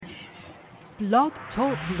Blog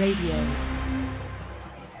Talk Radio.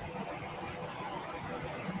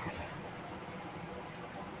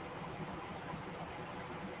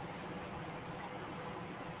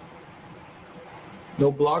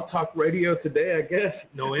 No Blog Talk Radio today, I guess.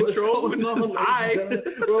 No intro. Hi.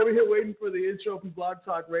 We're over here waiting for the intro from Blog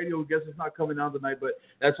Talk Radio. I guess it's not coming out tonight, but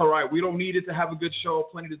that's all right. We don't need it to have a good show.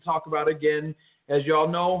 Plenty to talk about again. As y'all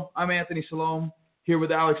know, I'm Anthony Salome here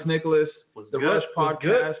with Alex Nicholas, the Rush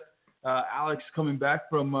Podcast. Alex coming back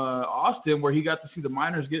from Austin, where he got to see the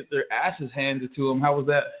Miners get their asses handed to him. How was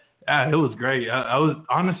that? Yeah, it was great.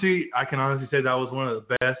 I can honestly say that was one of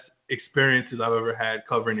the best experiences I've ever had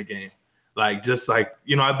covering a game. I've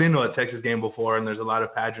been to a Texas game before, and there's a lot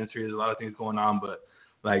of pageantry, there's a lot of things going on,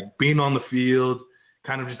 but being on the field,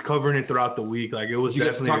 kind of just covering it throughout the week, it was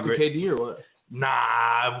definitely a great. Did you get to talk to KD or what? Nah,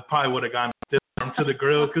 I probably would have gone to the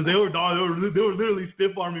grill because they were literally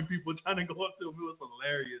stiff arming people trying to go up to him. It was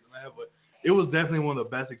hilarious, man. But it was definitely one of the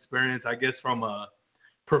best experiences, I guess, from a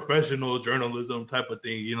professional journalism type of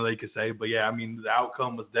thing, they could say. But yeah, I mean, the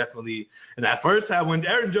outcome was definitely in that first half when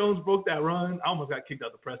Aaron Jones broke that run, I almost got kicked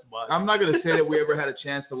out the press box. I'm not going to say that we ever had a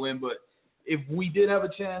chance to win, but if we did have a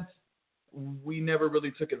chance, we never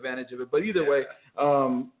really took advantage of it. But either way,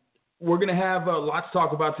 we're going to have a lot to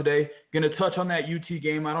talk about today. Going to touch on that UT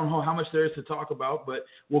game. I don't know how much there is to talk about, but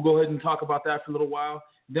we'll go ahead and talk about that for a little while.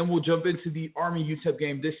 Then we'll jump into the Army UTEP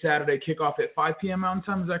game this Saturday, kickoff at 5 p.m. Mountain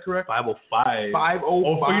Time. Is that correct? 5:05. 5:05.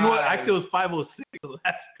 Oh, you know what? Actually, it was 5:06 the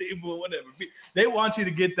last table, whatever. They want you to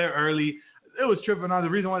get there early. It was tripping out. The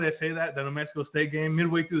reason why they say that, the New Mexico State game,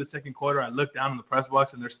 midway through the second quarter, I looked down in the press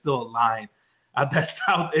box, and there's still a line at that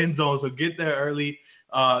south end zone. So get there early.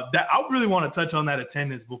 I really want to touch on that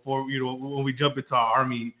attendance before, when we jump into our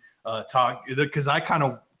Army talk, because I kind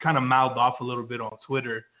of mouthed off a little bit on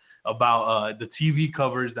Twitter about the TV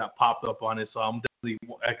covers that popped up on it. So I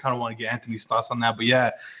kind of want to get Anthony's thoughts on that. But yeah,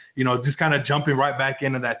 just kind of jumping right back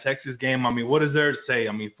into that Texas game. I mean, what is there to say?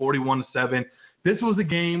 I mean, 41-7. This was a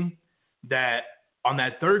game that on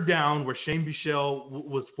that third down where Shane Buechele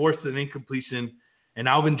was forced an incompletion and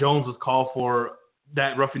Alvin Jones was called for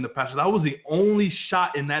that roughing the passer. That was the only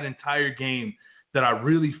shot in that entire game that I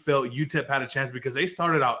really felt UTEP had a chance because they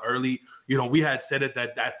started out early. We had said it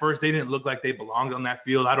that at first they didn't look like they belonged on that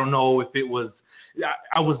field. I don't know if it was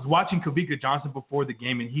 – I was watching Kavika Johnson before the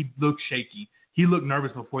game, and he looked shaky. He looked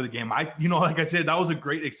nervous before the game. Like I said, that was a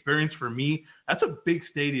great experience for me. That's a big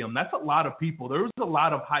stadium. That's a lot of people. There was a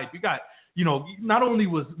lot of hype. You got not only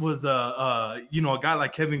was a guy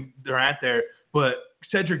like Kevin Durant there, but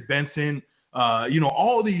Cedric Benson –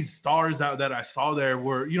 all these stars out that I saw there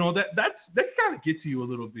were, that kind of gets to you a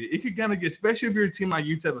little bit. It could kind of get, especially if you're a team like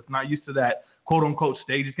UTEP that's not used to that quote unquote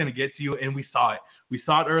stage, it's going to get to you. And we saw it. We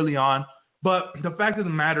saw it early on. But the fact of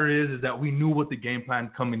the matter is that we knew what the game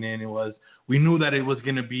plan coming in was. We knew that it was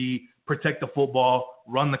going to be protect the football,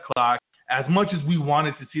 run the clock. As much as we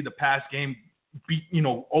wanted to see the pass game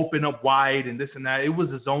open up wide and this and that. It was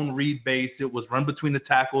a zone read based. It was run between the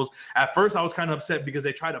tackles. At first, I was kind of upset because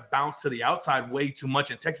they tried to bounce to the outside way too much,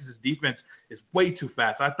 and Texas's defense is way too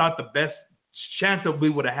fast. I thought the best chance that we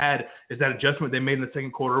would have had is that adjustment they made in the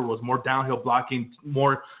second quarter was more downhill blocking,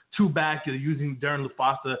 more two back, using Darren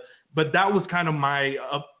Lufasa. But that was kind of my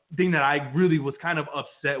thing that I really was kind of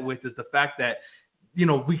upset with is the fact that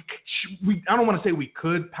we I don't want to say we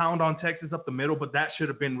could pound on Texas up the middle, but that should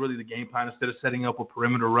have been really the game plan instead of setting up with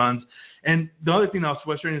perimeter runs. And the other thing that was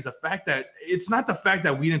frustrating is the fact that it's not the fact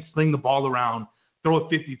that we didn't sling the ball around, throw it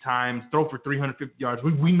 50 times, throw for 350 yards.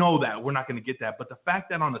 We know that. We're not going to get that. But the fact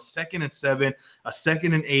that on a 2nd and 7, a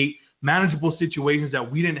 2nd and 8, manageable situations that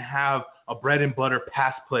we didn't have a bread and butter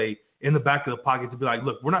pass play in the back of the pocket to be like,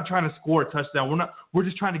 look, we're not trying to score a touchdown. We're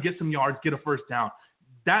just trying to get some yards, get a first down.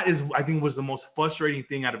 That is, I think, was the most frustrating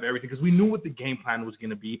thing out of everything because we knew what the game plan was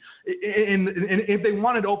going to be. And if they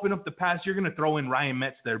wanted to open up the pass, you're going to throw in Ryan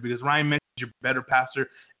Metz there because Ryan Metz is your better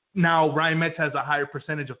passer. Now, Ryan Metz has a higher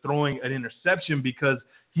percentage of throwing an interception because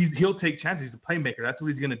he'll take chances. He's a playmaker. That's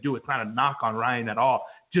what he's going to do. It's not a knock on Ryan at all,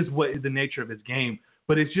 just what is the nature of his game.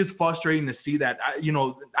 But it's just frustrating to see that.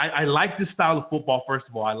 I like this style of football, first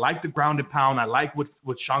of all. I like the ground and pound. I like what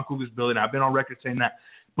Sean Kugler's building. I've been on record saying that.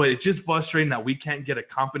 But it's just frustrating that we can't get a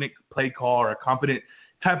competent play call or a competent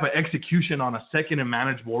type of execution on a 2nd and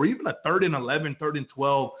manageable or even a 3rd and 11, 3rd and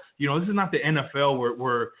 12. This is not the NFL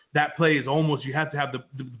where that play is almost you have to have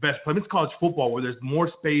the best play. It's college football where there's more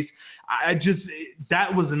space.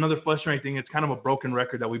 That was another frustrating thing. It's kind of a broken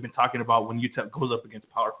record that we've been talking about when UTEP goes up against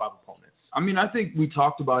Power 5 opponents. I mean, I think we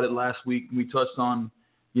talked about it last week. We touched on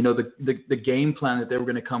the game plan that they were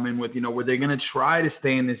going to come in with. Were they going to try to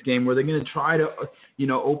stay in this game? Were they going to try to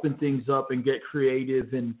open things up and get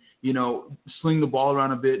creative and sling the ball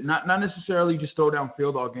around a bit? Not necessarily just throw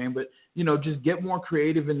downfield all game, but just get more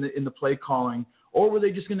creative in the play calling. Or were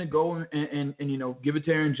they just going to go and give it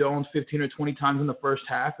to Aaron Jones 15 or 20 times in the first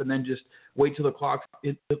half and then just wait till the clock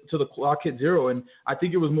hit zero? And I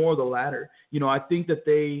think it was more of the latter. I think that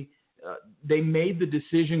they made the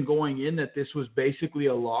decision going in that this was basically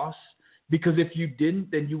a loss, because if you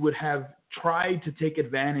didn't, then you would have tried to take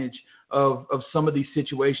advantage of some of these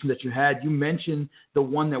situations that you had. You mentioned the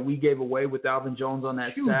one that we gave away with Alvin Jones on that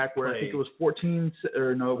sack where I think it was 14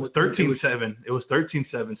 or no, it was 13-7. It was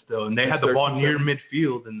 13-7 still, and they had the ball near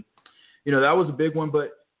midfield, and that was a big one.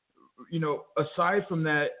 But aside from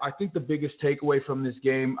that, I think the biggest takeaway from this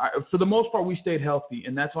game, for the most part, we stayed healthy,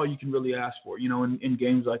 and that's all you can really ask for, in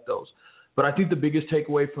games like those. But I think the biggest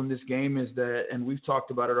takeaway from this game is that, and we've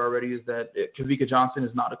talked about it already, is that Kavika Johnson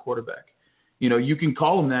is not a quarterback. You can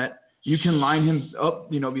call him that. You can line him up,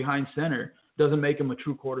 behind center. Doesn't make him a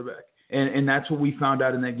true quarterback. And that's what we found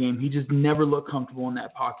out in that game. He just never looked comfortable in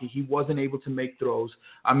that pocket. He wasn't able to make throws.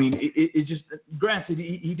 I mean, it just – granted,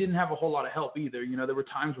 he didn't have a whole lot of help either. There were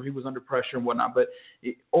times where he was under pressure and whatnot. But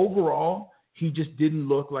overall, he just didn't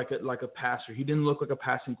look like a passer. He didn't look like a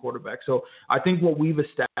passing quarterback. So I think what we've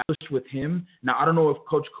established with him – now, I don't know if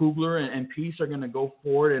Coach Kugler and Peace are going to go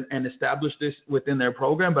forward and establish this within their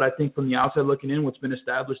program, but I think from the outside looking in, what's been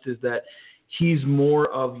established is that – he's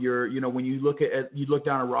more of your, when you look you look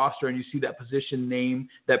down a roster and you see that position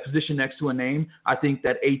next to a name, I think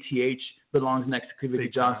that ATH belongs next to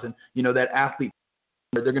Kavika Johnson. That athlete,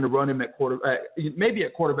 they're going to run him at maybe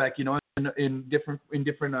at quarterback, in different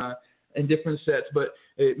sets, but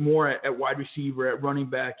more at wide receiver, at running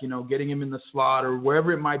back, getting him in the slot or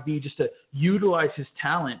wherever it might be, just to utilize his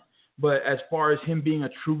talent. But as far as him being a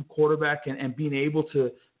true quarterback and being able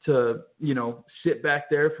to sit back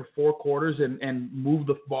there for 4 quarters and move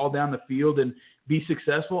the ball down the field and be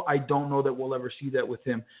successful, I don't know that we'll ever see that with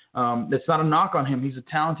him. That's not a knock on him. He's a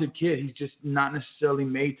talented kid. He's just not necessarily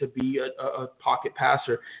made to be a pocket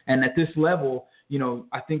passer. And at this level,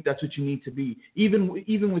 I think that's what you need to be, even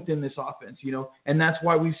within this offense, and that's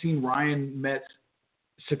why we've seen Ryan Metz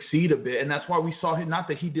succeed a bit, and that's why we saw him. Not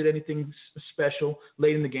that he did anything special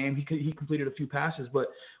late in the game. He completed a few passes, but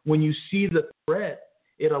when you see the threat,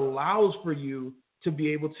 it allows for you to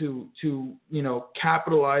be able to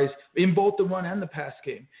capitalize in both the run and the pass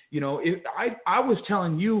game. I was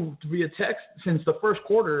telling you via text since the first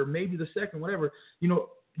quarter, maybe the second, whatever,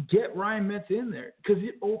 get Ryan Metz in there because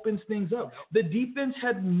it opens things up. The defense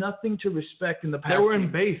had nothing to respect in the pass game. They were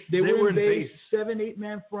in base. They were in base. 7-8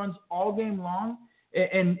 man fronts all game long,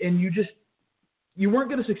 and you weren't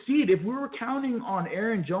going to succeed. If we were counting on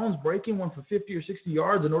Aaron Jones breaking one for 50 or 60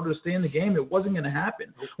 yards in order to stay in the game, it wasn't going to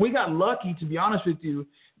happen. We got lucky, to be honest with you.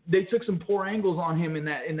 They took some poor angles on him in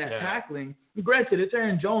that tackling. Granted, it's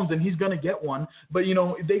Aaron Jones, and he's going to get one. But,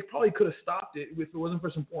 they probably could have stopped it if it wasn't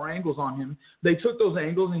for some poor angles on him. They took those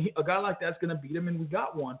angles, and a guy like that's going to beat him, and we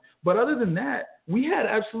got one. But other than that, we had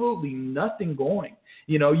absolutely nothing going.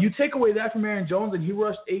 You take away that from Aaron Jones, and he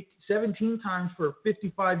rushed 17 times for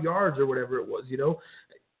 55 yards or whatever it was,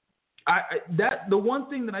 the one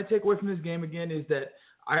thing that I take away from this game again is that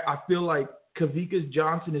I feel like Kavika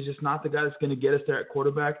Johnson is just not the guy that's going to get us there at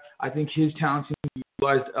quarterback. I think his talent needs to be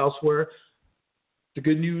utilized elsewhere. The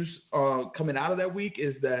good news coming out of that week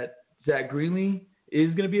is that Zach Greenlee is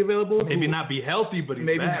going to be available. Maybe not be healthy, but he's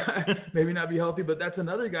back. Maybe not be healthy, but that's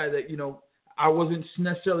another guy that, I wasn't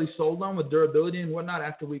necessarily sold on with durability and whatnot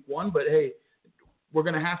after week 1, but hey, we're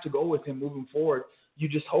going to have to go with him moving forward. You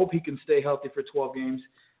just hope he can stay healthy for 12 games.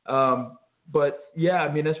 But yeah,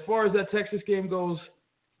 I mean, as far as that Texas game goes,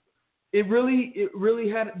 it really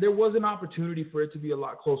had, there was an opportunity for it to be a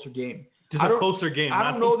lot closer game. Just a closer game. I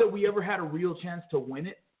don't know that we ever had a real chance to win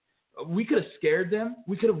it. We could have scared them.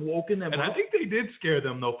 We could have woken them and up. I think they did scare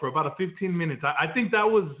them, though, for about 15 minutes. I think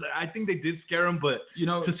they did scare them, but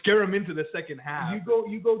to scare them into the second half.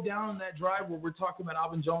 You go down that drive where we're talking about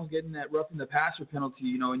Alvin Jones getting that roughing the passer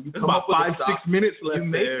penalty, and you come about up with 5-6 minutes left.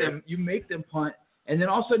 You make them punt, and then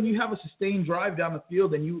all of a sudden you have a sustained drive down the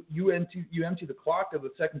field, and you empty the clock of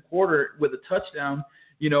the second quarter with a touchdown.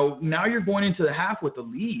 Now you're going into the half with the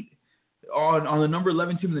lead on the number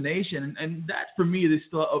 11 team in the nation, and that for me is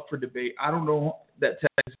still up for debate. I don't know that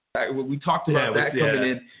Texas. We talked about that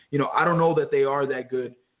coming in. I don't know that they are that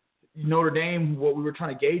good. Notre Dame, what we were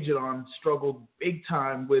trying to gauge it on, struggled big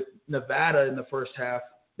time with Nevada in the first half.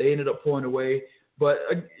 They ended up pulling away, but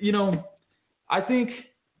I think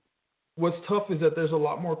what's tough is that there's a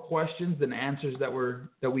lot more questions than answers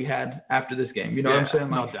that we had after this game. You know what I'm saying?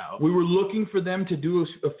 No doubt. We were looking for them to do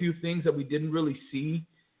a few things that we didn't really see.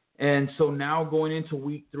 And so now going into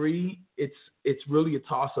week 3, it's really a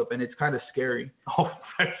toss-up, and it's kind of scary. Oh,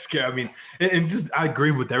 that's scary. I mean, I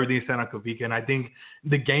agree with everything you said on Kavika, and I think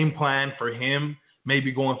the game plan for him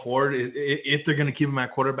maybe going forward, if they're going to keep him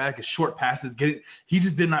at quarterback, is short passes. He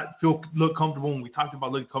just did not look comfortable when we talked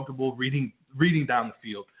about looking comfortable reading down the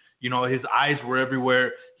field. You know, his eyes were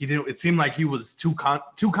everywhere. It seemed like he was too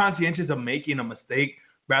conscientious of making a mistake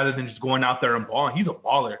rather than just going out there and balling. He's a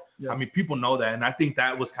baller. Yeah. I mean, people know that, and I think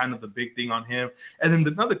that was kind of the big thing on him. And then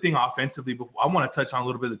another thing offensively, I want to touch on a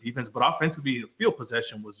little bit of the defense, but offensively, the field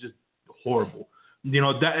possession was just horrible. You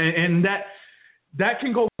know, that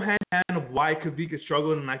can go hand in hand of why Kavika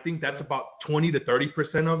struggled, and I think that's about 20 to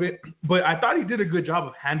 30% of it. But I thought he did a good job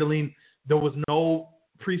of handling. There was no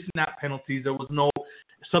pre-snap penalties. There was no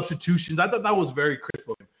substitutions. I thought that was very crisp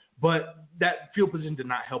of him. But that field position did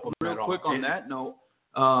not help him at all. Real quick on that note,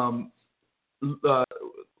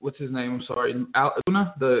 what's his name? I'm sorry,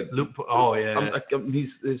 Luna. Oh yeah. He's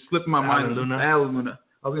slipping my mind. Alan Luna.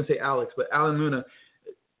 I was gonna say Alex, but Alan Luna.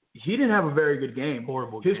 He didn't have a very good game.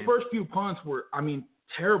 Horrible. His first few punts were,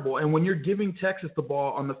 terrible. And when you're giving Texas the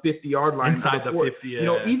ball on the 50-yard line, inside the 50, you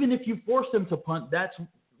know, even if you force them to punt, that's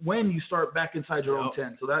when you start back inside your own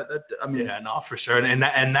 10. So for sure. And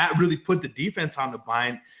that really put the defense on the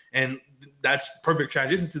bind. And that's perfect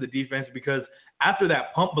transition to the defense, because after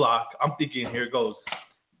that pump block, I'm thinking, here go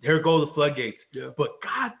the floodgates. Yeah. But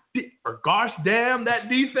gosh damn, that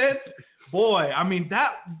defense, boy. I mean,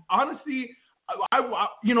 that honestly,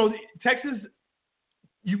 Texas.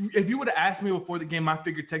 If you would have asked me before the game, I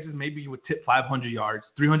figured Texas maybe would tip 500 yards,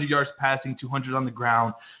 300 yards passing, 200 on the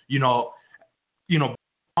ground. You know,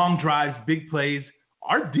 long drives, big plays.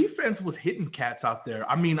 Our defense was hitting cats out there.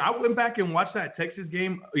 I mean, I went back and watched that Texas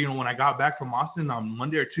game, when I got back from Austin on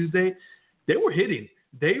Monday or Tuesday. They were hitting.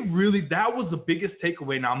 That was the biggest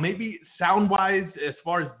takeaway. Now, maybe sound-wise, as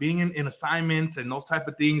far as being in assignments and those type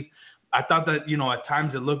of things, I thought that, at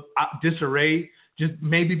times it looked disarray, just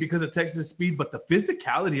maybe because of Texas' speed, but the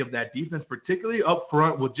physicality of that defense, particularly up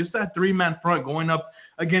front with just that 3-man front going up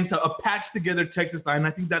against a patched-together Texas line,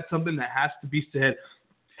 I think that's something that has to be said.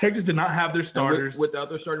 Texas did not have their starters. Without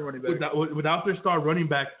their starting running back. Without their star running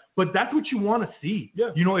back. But that's what you want to see. Yeah.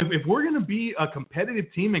 If we're going to be a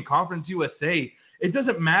competitive team in Conference USA, it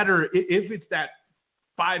doesn't matter if it's that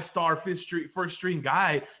 5-star first string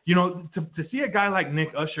guy. To see a guy like Nick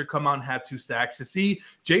Usher come out and have 2 sacks, to see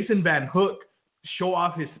Jason Van Hook show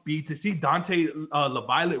off his speed, to see Dante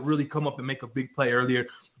LaViolette really come up and make a big play earlier.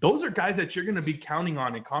 Those are guys that you're going to be counting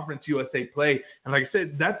on in Conference USA play. And like I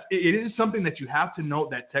said, it is something that you have to note,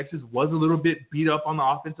 that Texas was a little bit beat up on the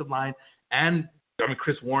offensive line. And,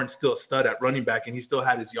 Chris Warren's still a stud at running back, and he still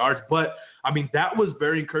had his yards. But, that was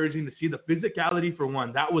very encouraging to see the physicality for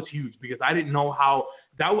one. That was huge, because I didn't know how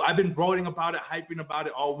 – I've been brooding about it, hyping about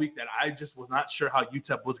it all week, that I just was not sure how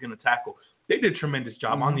UTEP was going to tackle. They did a tremendous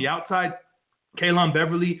job. Mm-hmm. On the outside, Kaylon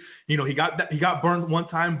Beverly, he got burned one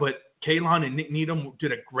time, but Kaylon and Nick Needham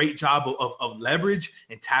did a great job of leverage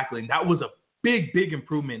and tackling. That was a big, big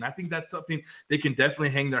improvement. I think that's something they can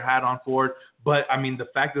definitely hang their hat on for. But, the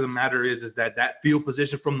fact of the matter is that field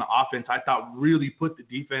position from the offense, I thought, really put the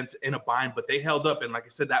defense in a bind. But they held up. And like I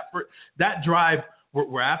said, that drive,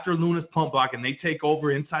 we're after Luna's pump block, and they take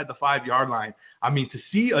over inside the 5-yard line. To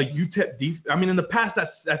see a UTEP defense, in the past,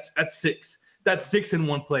 that's 6. That's 6 in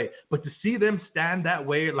one play. But to see them stand that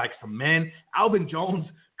way like some men, Alvin Jones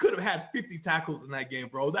could have had 50 tackles in that game,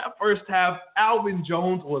 bro. That first half, Alvin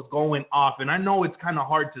Jones was going off. And I know it's kind of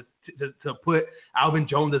hard to put Alvin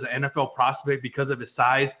Jones as an NFL prospect because of his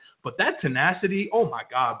size. But that tenacity, oh, my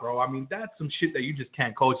God, bro. That's some shit that you just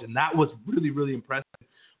can't coach. And that was really, really impressive.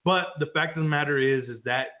 But the fact of the matter is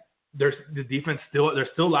that there's still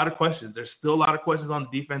a lot of questions. There's still a lot of questions on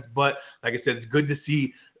the defense. But like I said, it's good to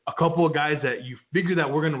see a couple of guys that you figure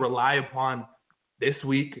that we're going to rely upon this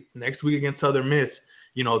week, next week against Southern Miss.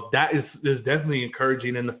 That is definitely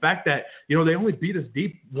encouraging. And the fact that, they only beat us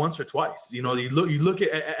deep once or twice. You look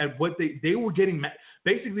at what they were getting.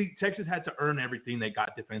 Basically, Texas had to earn everything they got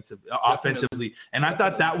offensively. And I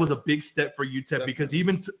thought that was a big step for UTEP, because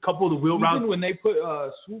even a couple of the wheel routes. Even when they put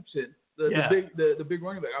Swoops in. The big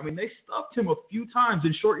running back. They stuffed him a few times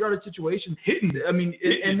in short yardage situations, hitting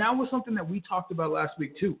it. And that was something that we talked about last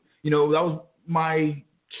week too. That was my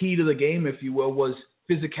key to the game, if you will, was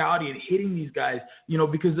physicality and hitting these guys.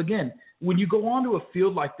 Because again, when you go onto a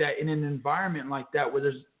field like that, in an environment like that where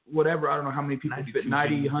there's whatever, I don't know how many people fit,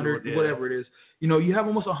 90, 100, whatever it is. You have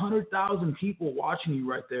almost 100,000 people watching you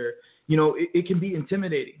right there. It can be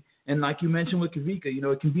intimidating. And like you mentioned with Kavika,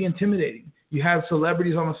 it can be intimidating. You have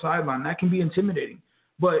celebrities on the sideline. That can be intimidating.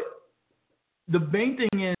 But the main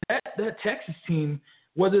thing is that Texas team,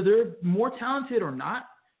 whether they're more talented or not,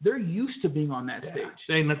 they're used to being on that stage.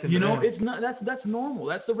 Ain't nothing it's not. That's normal.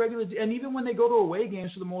 That's the regular. And even when they go to away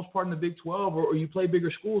games for the most part in the Big 12 or you play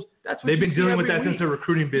bigger schools, that's what they've been dealing with that week. since the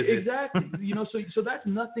recruiting business. Exactly. So that's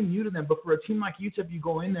nothing new to them. But for a team like UTEP, you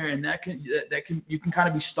go in there and you can kind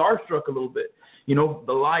of be starstruck a little bit.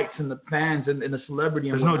 The lights and the fans and the celebrity.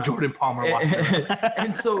 There's and whatnot. no Jordan Palmer watching.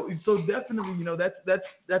 And so definitely,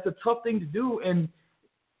 that's a tough thing to do. And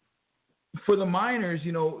for the Miners,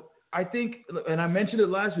 I think, and I mentioned it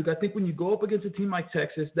last week, I think when you go up against a team like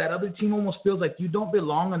Texas, that other team almost feels like you don't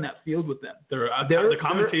belong on that field with them. The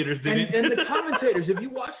commentators didn't. And the commentators, if you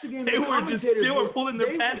watch the game, they were pulling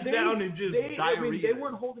their pants down and just diarrhea. They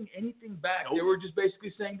weren't holding anything back. Nope. They were just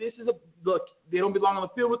basically saying, look, they don't belong on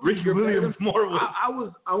the field with us. Ricky Williams more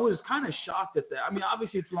was. I was kind of shocked at that. I mean,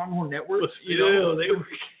 obviously it's Longhorn Network. They were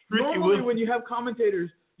normally when you have commentators,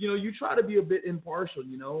 you try to be a bit impartial,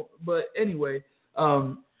 But anyway,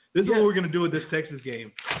 this is what we're gonna do with this Texas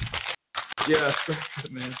game. Yeah,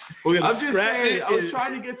 man. I'm just saying. I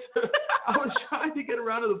was trying to get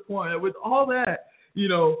around to the point that with all that,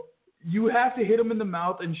 you have to hit them in the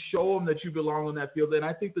mouth and show them that you belong on that field. And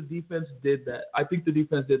I think the defense did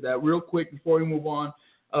that. Real quick before we move on,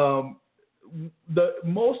 the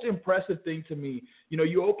most impressive thing to me,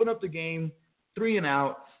 you open up the game 3 and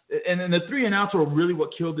out. And then the 3 and outs are really what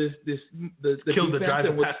killed the killed the drive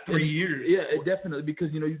the defense past 3 years. Yeah, definitely,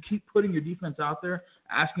 because you keep putting your defense out there,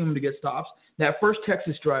 asking them to get stops. That first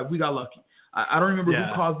Texas drive, we got lucky. I don't remember who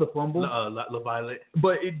caused the fumble, LaViolette,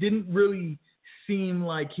 but it didn't really seem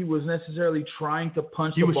like he was necessarily trying to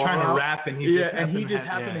punch the ball out. He was trying to wrap, and he just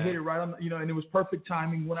happened to hit it right on, and it was perfect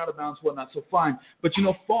timing, went out of bounds, whatnot, so fine. But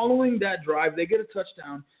following that drive, they get a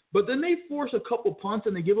touchdown. But then they force a couple punts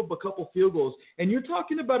and they give up a couple field goals. And you're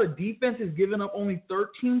talking about a defense has given up only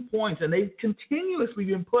 13 points, and they've continuously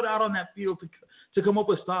been put out on that field to come up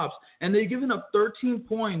with stops. And they've given up 13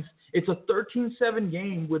 points. It's a 13-7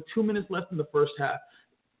 game with 2 minutes left in the first half.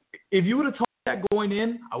 If you would have told me that going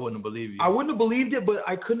in, I wouldn't believe you. I wouldn't have believed it, but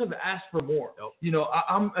I couldn't have asked for more. Nope.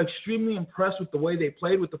 I'm extremely impressed with the way they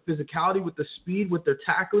played, with the physicality, with the speed, with their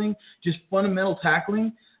tackling, just fundamental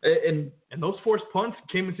tackling. And those forced punts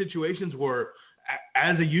came in situations where,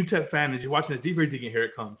 as a UTEP fan, as you're watching the defense, thinking, here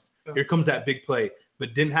it comes. Here comes that big play. But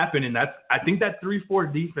it didn't happen. And I think that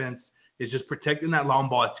 3-4 defense is just protecting that long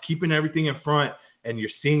ball. It's keeping everything in front, and you're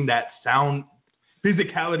seeing that sound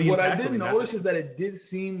physicality. What I did notice is that it did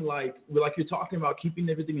seem like you're talking about keeping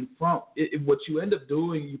everything in front. What you end up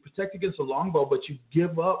doing, you protect against a long ball, but you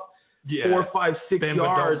give up 4, 5, 6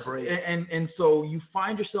 yards, and so you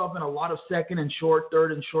find yourself in a lot of second and short,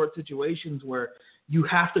 third and short situations where you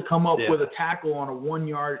have to come up with a tackle on a 1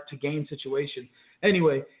 yard to gain situation.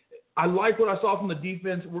 Anyway, I like what I saw from the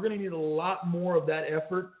defense. We're going to need a lot more of that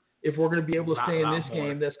effort if we're going to be able to stay in this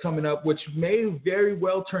game that's coming up, which may very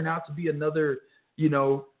well turn out to be another,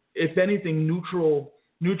 if anything, neutral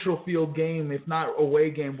field game, if not away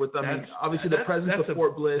game. With obviously the presence of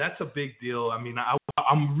Fort Bliss. That's a big deal. I mean,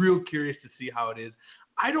 I'm real curious to see how it is.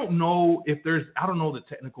 I don't know the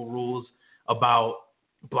technical rules about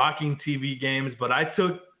blocking TV games, but I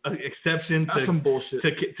took exception to some bullshit.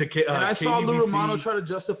 And I saw KDBC. Lou Romano try to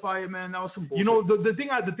justify it, man. That was some bullshit.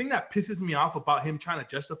 The thing that pisses me off about him trying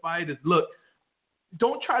to justify it is, look,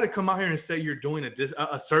 don't try to come out here and say you're doing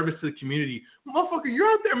a service to the community. Motherfucker, you're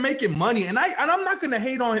out there making money. And I'm not going to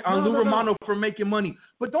hate on Lou Romano for making money.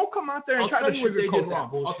 But don't come out there and try to sugarcoat that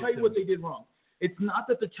bullshit. I'll tell you what they did wrong. It's not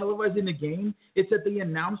that they're televising the game. It's that they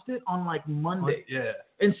announced it on Monday. Yeah.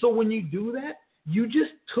 And so when you do that, you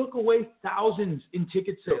just took away thousands in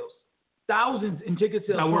ticket sales. Thousands in ticket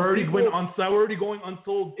sales. Now we're already going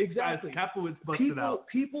unsold. Exactly. Capitalists busted out.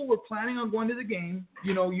 People were planning on going to the game.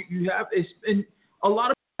 You have and a lot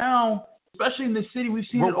of now, especially in this city, we've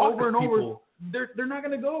seen it over and over. They're not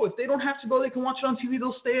going to go. If they don't have to go, they can watch it on TV.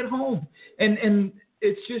 They'll stay at home. And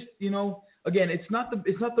it's just, again, it's not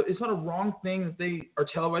a wrong thing that they are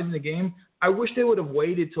televising the game. I wish they would have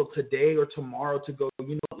waited till today or tomorrow to go,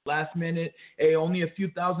 last minute, hey, only a few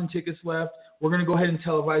thousand tickets left. We're going to go ahead and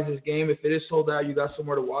televise this game. If it is sold out, you got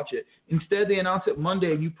somewhere to watch it. Instead, they announced it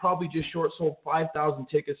Monday, and you probably just short sold 5,000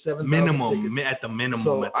 tickets, 7,000 minimum, tickets. at the minimum.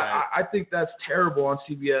 So I think that's terrible on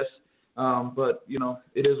CBS. But,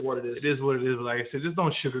 it is what it is. It is what it is. But like I said, just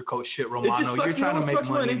don't sugarcoat shit, Romano. You're trying to make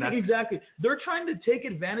money. Exactly. They're trying to take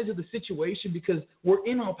advantage of the situation because we're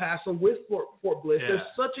in El Paso with Fort Bliss. Yeah. There's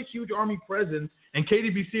such a huge Army presence. And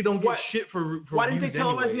KDBC don't get shit for why didn't they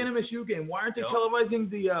televise anyway. the NMSU game? Why aren't they televising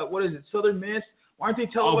the, Southern Miss? Why aren't they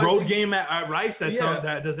televising? road game at Rice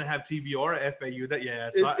that doesn't have TV or at FAU.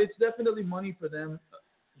 It's definitely money for them.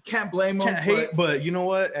 You can't blame them. Can't hate, but you know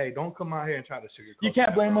what? Hey, don't come out here and try to sugarcoat. You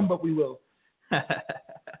can't blame them, but we will.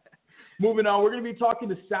 Moving on, we're going to be talking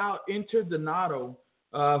to Sal Interdonato,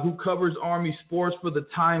 who covers Army sports for the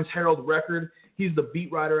Times Herald Record. He's the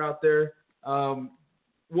beat writer out there.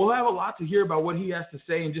 We'll have a lot to hear about what he has to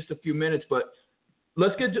say in just a few minutes, but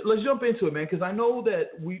let's jump into it, man, because I know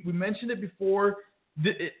that we mentioned it before.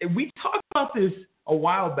 We talked about this a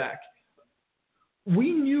while back.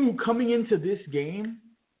 We knew coming into this game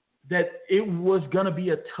that it was going to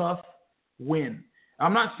be a tough win.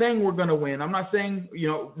 I'm not saying we're going to win. I'm not saying, we're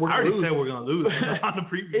going to lose. I already said we're going to lose on the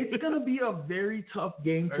preview. It's going to be a very tough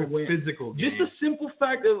game to win. Physical game. Just the simple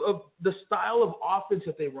fact of the style of offense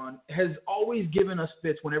that they run has always given us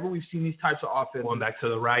fits whenever we've seen these types of offense. Going back to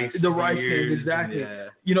the Rice. The Rice games, exactly. Yeah.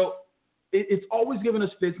 It's always given us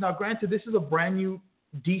fits. Now, granted, this is a brand new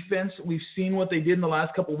defense. We've seen what they did in the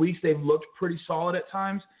last couple of weeks. They've looked pretty solid at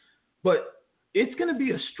times. But it's going to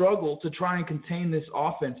be a struggle to try and contain this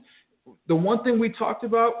offense. The one thing we talked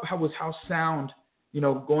about was how sound,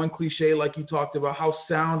 going cliche like you talked about, how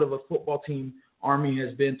sound of a football team Army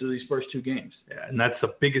has been through these first two games. Yeah, and that's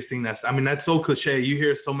the biggest thing. That's so cliche. You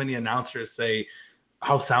hear so many announcers say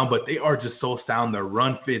how sound, but they are just so sound. Their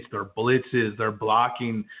run fits, their blitzes, their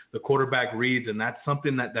blocking, the quarterback reads, and that's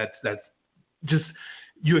something that's just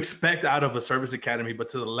you expect out of a service academy.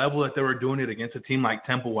 But to the level that they were doing it against a team like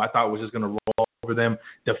Temple, I thought was just going to roll over them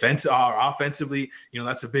offensively,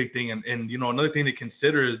 that's a big thing. And another thing to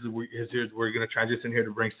consider is we're going to transition here to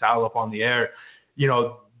bring Sal up on the air.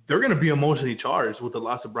 They're going to be emotionally charged with the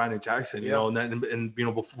loss of Brandon Jackson,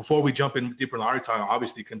 before we jump in deeper in the Army talk,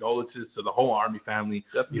 obviously condolences to the whole Army family.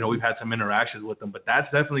 Definitely. We've had some interactions with them, but that's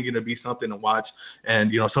definitely going to be something to watch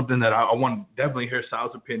and, something that I want to definitely hear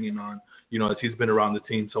Sal's opinion on, as he's been around the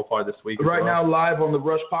team so far this week. Right now, live on the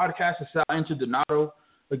Rush podcast is Sal Interdonato.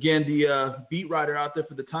 Again, the beat writer out there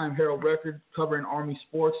for the Time Herald Record, covering Army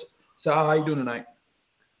sports. Sal, how you doing tonight?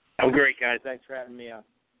 I'm great, guys. Thanks for having me on.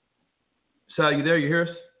 Sal, you there? You hear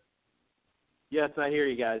us? Yes, I hear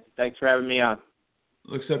you guys. Thanks for having me on.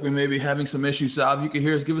 Looks like we may be having some issues, Sal. If you can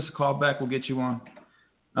hear us, give us a call back. We'll get you on.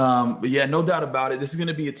 But, yeah, no doubt about it. This is going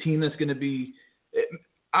to be a team that's going to be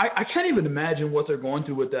I can't even imagine what they're going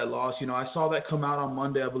through with that loss. I saw that come out on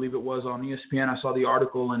Monday, I believe it was, on ESPN. I saw the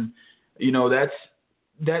article, and,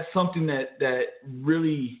 that's something that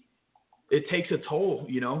really it takes a toll,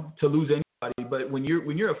 to lose anybody. But when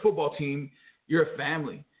you're a football team, you're a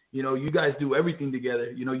family. You guys do everything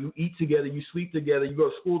together. You eat together, you sleep together, you go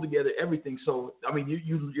to school together, everything. So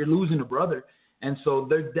you're losing a brother, and so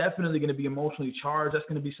they're definitely going to be emotionally charged. That's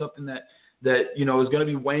going to be something that is going to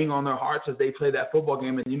be weighing on their hearts as they play that football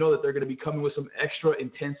game, and that they're going to be coming with some extra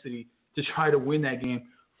intensity to try to win that game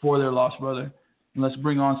for their lost brother. And let's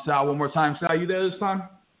bring on Sal one more time. Sal, you there this time?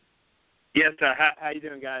 Yes, sir. How you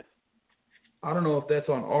doing, guys? I don't know if that's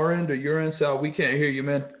on our end or your end, Sal. We can't hear you,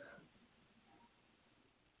 man.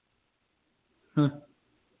 The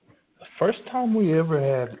first time we ever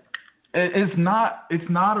had. It's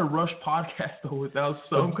not a Rush podcast though without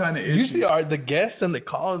some kind of issue. Usually the guests and the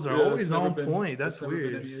calls are always on point. That's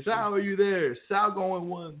weird. Sal, are you there? Sal going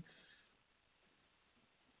once.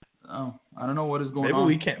 Oh, I don't know what is going on.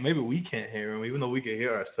 Maybe we can't hear him, even though we can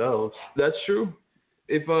hear ourselves. That's true.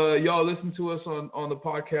 If y'all listen to us on the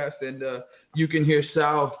podcast and you can hear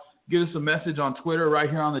Sal, give us a message on Twitter right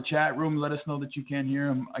here on the chat room. Let us know that you can hear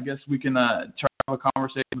him. I guess we can try to have a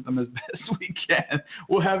conversation with him as best we can.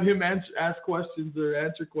 We'll have him ask questions or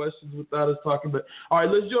answer questions without us talking. But all right,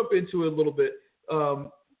 let's jump into it a little bit.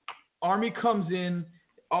 Army comes in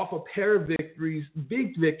off a pair of victories,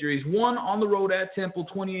 big victories. One on the road at Temple,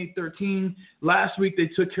 28-13. Last week they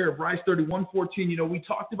took care of Rice, 31-14. We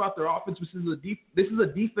talked about their offense. This is a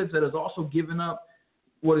defense that has also given up,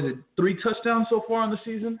 3 touchdowns so far in the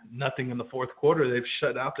season? Nothing in the fourth quarter. They've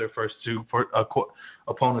shut out their first two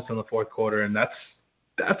opponents in the fourth quarter, and that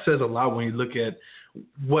says a lot when you look at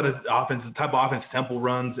what the type of offense Temple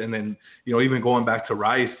runs, and then even going back to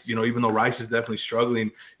Rice, even though Rice is definitely struggling,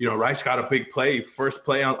 Rice got a big play, first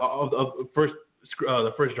play on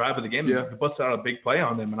the first drive of the game. Yeah. They busted out a big play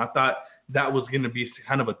on them, and I thought that was going to be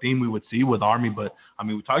kind of a theme we would see with Army. But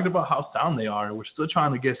we talked about how sound they are, and we're still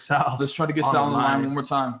trying to get Sal. Let's try to get Sal on the line one more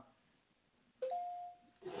time.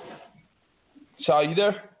 Sal, you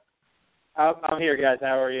there? I'm here, guys.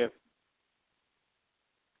 How are you?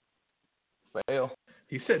 Fail.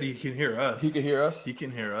 He said he can hear us. He can hear us? He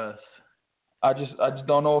can hear us. I just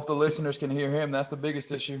don't know if the listeners can hear him. That's the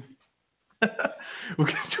biggest issue. We're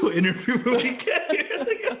going to do an interview when we can hear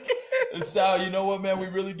Sal, you know what, man? We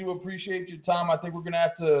really do appreciate your time. I think we're going to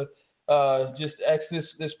have to just X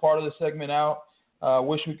this part of the segment out.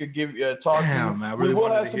 Wish we could give talk to you. Man, we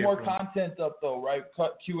will have some more content up, though, right?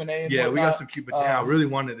 Cut Q&A and yeah, whatnot. we got some Q&A. I really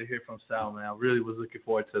wanted to hear from Sal, man. I really was looking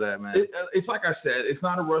forward to that, man. It's like I said, it's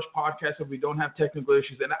not a rush podcast if we don't have technical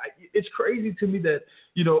issues. And it's crazy to me that,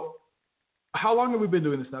 how long have we been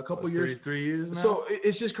doing this now? A couple years? 3 years now. So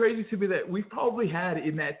it's just crazy to me that we've probably had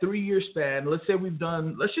in that 3-year span, let's just say we've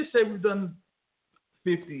done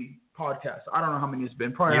 50 podcasts. I don't know how many it's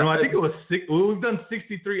been. Probably. I think it was we've done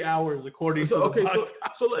 63 hours according to the podcast.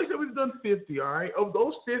 So let's say we've done 50, all right? Of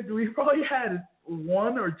those 50, we've probably had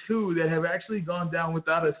 1 or 2 that have actually gone down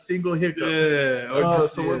without a single hiccup. Yeah.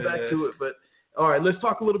 So we're back to it. But, all right, let's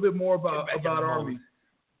talk a little bit more about Army.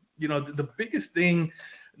 The biggest thing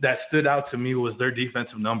that stood out to me was their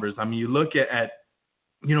defensive numbers. I mean, you look at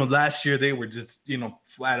last year they were just,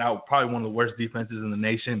 flat out probably one of the worst defenses in the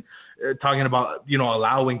nation, talking about,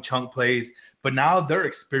 allowing chunk plays. But now they're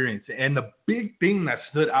experienced. And the big thing that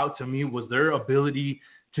stood out to me was their ability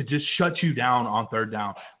to just shut you down on third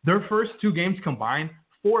down. Their first 2 games combined,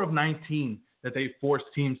 4 of 19 that they forced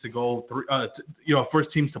teams to go through,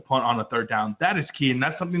 forced teams to punt on a third down. That is key. And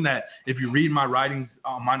that's something that if you read my writings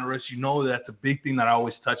on Minor Risk, that's a big thing that I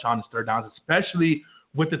always touch on is third downs, especially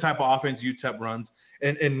with the type of offense UTEP runs.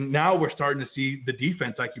 And now we're starting to see the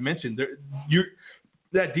defense, like you mentioned.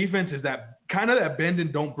 That defense is that kind of that bend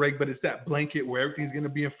and don't break, but it's that blanket where everything's going to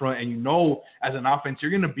be in front. And as an offense, you're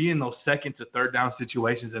going to be in those second to third down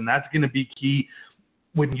situations, and that's going to be key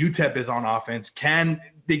when UTEP is on offense. Can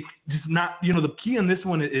they just not, the key on this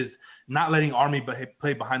one is not letting Army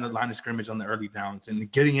play behind the line of scrimmage on the early downs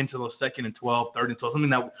and getting into those 2nd and 12, 3rd and 12, something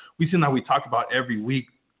that we talk about every week.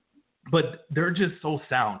 But they're just so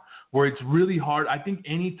sound where it's really hard. I think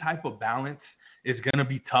any type of balance is going to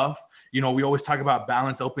be tough. We always talk about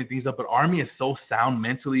balance, opening things up, but Army is so sound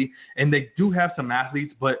mentally, and they do have some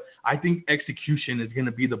athletes, but I think execution is going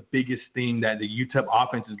to be the biggest thing that the UTEP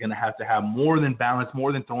offense is going to have more than balance,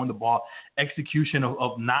 more than throwing the ball, execution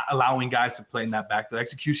of not allowing guys to play in that backfield,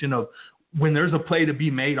 execution of when there's a play to be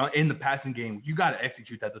made in the passing game, you got to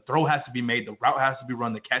execute that. The throw has to be made. The route has to be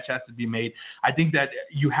run. The catch has to be made. I think that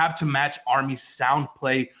you have to match Army's sound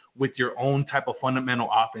play with your own type of fundamental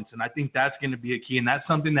offense, and I think that's going to be a key, and that's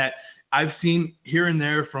something that I've seen here and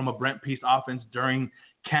there from a Brent Peace offense during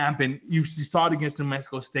camp, and you saw it against New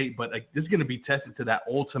Mexico State, but this is going to be tested to that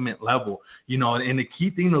ultimate level, and the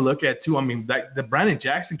key thing to look at too, the Brandon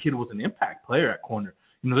Jackson kid was an impact player at corner.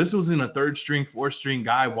 This wasn't a 3rd string, 4th string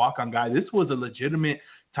guy, walk-on guy. This was a legitimate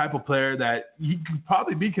type of player that he could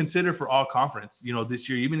probably be considered for all conference, this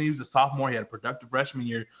year. Even though he was a sophomore, he had a productive freshman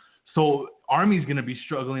year. So Army's going to be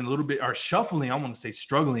struggling a little bit, or shuffling. I want to say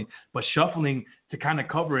struggling, but shuffling to kind of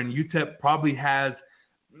cover. And UTEP probably has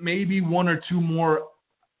maybe 1 or 2 more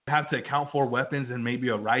have to account for weapons than maybe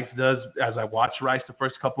a Rice does, as I watched Rice the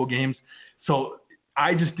first couple of games. So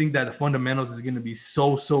I just think that the fundamentals is going to be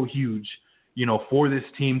so huge, for this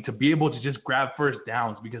team to be able to just grab first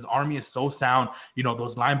downs, because Army is so sound.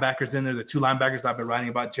 Those linebackers in there, the 2 linebackers I've been writing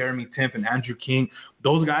about, Jeremy Timpf and Andrew King,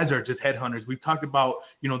 those guys are just headhunters. We've talked about,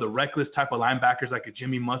 the reckless type of linebackers like a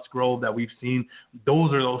Jimmy Musgrove that we've seen.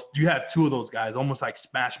 You have 2 of those guys, almost like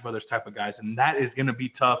Smash Brothers type of guys, and that is going to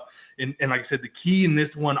be tough. And like I said, the key in this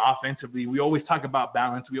one offensively, we always talk about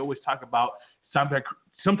balance. We always talk about some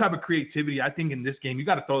type of creativity. I think in this game, you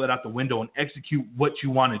got to throw that out the window and execute what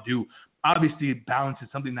you want to do. Obviously, balance is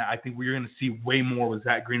something that I think we're going to see way more with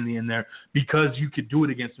Zach Greenlee in there, because you could do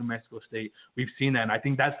it against New Mexico State. We've seen that, and I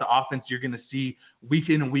think that's the offense you're going to see week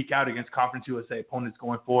in and week out against Conference USA opponents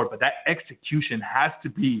going forward. But that execution has to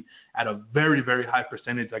be at a very, very high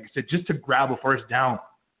percentage. Like I said, just to grab a first down.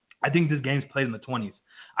 I think this game's played in the 20s.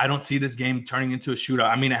 I don't see this game turning into a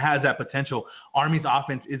shootout. It has that potential. Army's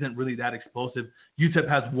offense isn't really that explosive. UTEP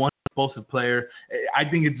has 1 explosive player. I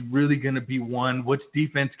think it's really going to be one which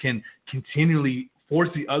defense can continually force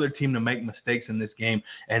the other team to make mistakes in this game.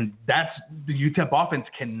 And that's the UTEP offense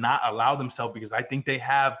cannot allow themselves, because I think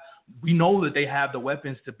we know that they have the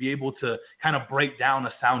weapons to be able to kind of break down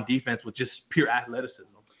a sound defense with just pure athleticism.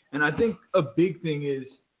 And I think a big thing is,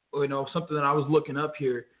 something that I was looking up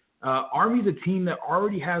here, Army's a team that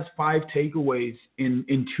already has 5 takeaways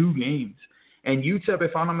in 2 games. And UTEP,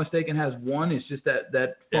 if I'm not mistaken, has 1. It's just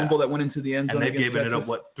that fumble that went into the end zone. And they've given it up,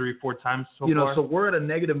 3 or 4 times so far? So we're at a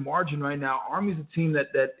negative margin right now. Army's a team that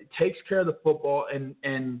takes care of the football and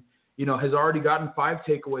has already gotten 5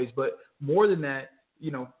 takeaways. But more than that,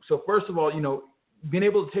 so first of all, being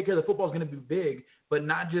able to take care of the football is going to be big, but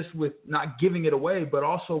not just with not giving it away, but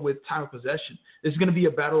also with time of possession. This is going to be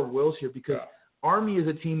a battle of wills here, because Army is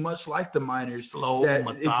a team much like the Miners. Slow,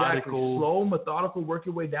 methodical, work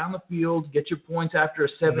your way down the field, get your points after a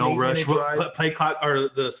 7-8 minute drive. Play clock or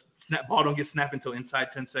the ball don't get snapped until inside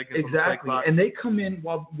 10 seconds. Exactly. And they come in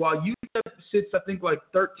while UTEP sits, I think, like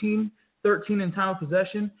 13 in time of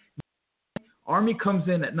possession. Army comes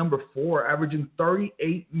in at number 4, averaging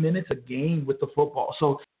 38 minutes a game with the football.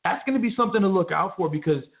 So that's going to be something to look out for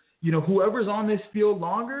because, whoever's on this field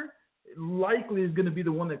longer likely is going to be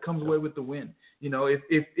the one that comes away with the win.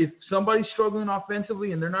 If somebody's struggling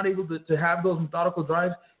offensively and they're not able to have those methodical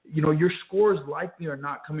drives, your scores likely are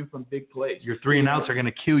not coming from big plays. Your 3-and-outs are going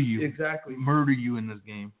to kill you. Exactly. Murder you in this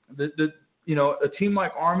game. A team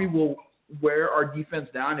like Army will wear our defense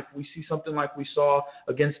down if we see something like we saw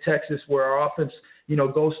against Texas where our offense,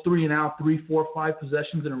 goes 3-and-out, 3, 4, 5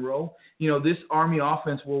 possessions in a row. This Army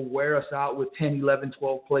offense will wear us out with 10, 11,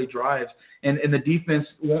 12 play drives, and the defense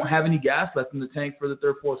won't have any gas left in the tank for the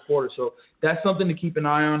third, fourth quarter. So that's something to keep an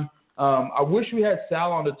eye on. I wish we had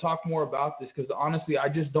Sal on to talk more about this because, honestly, I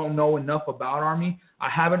just don't know enough about Army. I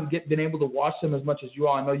haven't been able to watch them as much as you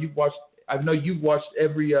all. I know you've watched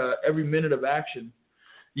every minute of action.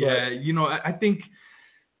 Yeah, I think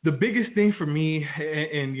the biggest thing for me,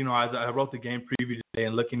 and as I wrote the game preview today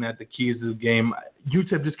and looking at the keys of the game,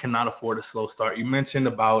 UTEP just cannot afford a slow start. You mentioned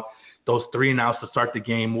about those 3-and-outs to start the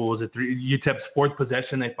game. What was it? UTEP's fourth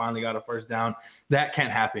possession, they finally got a first down. That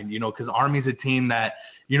can't happen, because Army's a team that,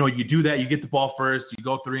 you do that, you get the ball first, you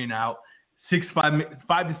go 3-and-out.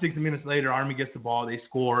 5 to 6 minutes later, Army gets the ball, they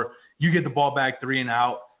score. You get the ball back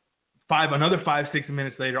 3-and-out. Another 5, 6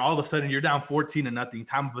 minutes later, all of a sudden you're down 14-0.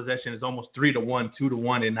 Time of possession is almost 3-1,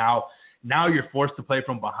 2-1, and now you're forced to play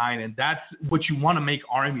from behind, and that's what you want to make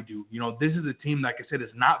Army do. This is a team, like I said, is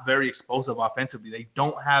not very explosive offensively. They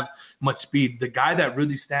don't have much speed. The guy that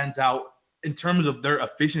really stands out in terms of their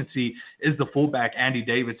efficiency is the fullback, Andy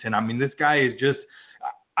Davidson. I mean, this guy is just –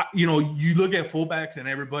 you look at fullbacks and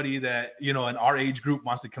everybody that, in our age group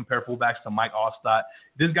wants to compare fullbacks to Mike Allstott.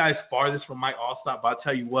 This guy's farthest from Mike Allstott, but I'll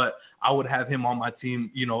tell you what, I would have him on my team,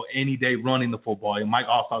 any day running the football. And Mike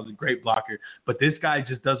Allstott was a great blocker, but this guy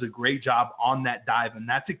just does a great job on that dive. And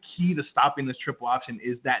that's a key to stopping this triple option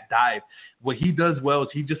is that dive. What he does well is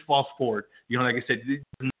he just falls forward. Like I said,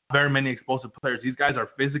 very many explosive players. These guys are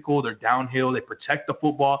physical. They're downhill. They protect the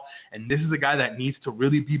football. And this is a guy that needs to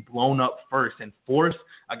really be blown up first and force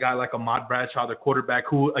a guy like Ahmad Bradshaw, the quarterback,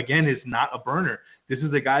 who, again, is not a burner. This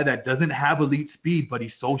is a guy that doesn't have elite speed, but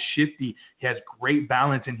he's so shifty. He has great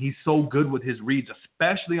balance, and he's so good with his reads,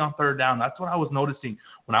 especially on third down. That's what I was noticing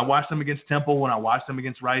when I watched him against Temple, when I watched him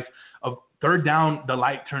against Rice. Of third down, the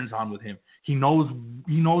light turns on with him. He knows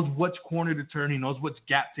which corner to turn. He knows which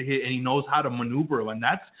gap to hit, and he knows how to maneuver. And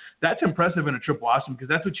that's impressive in a triple option because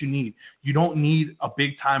that's what you need. You don't need a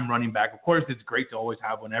big-time running back. Of course, it's great to always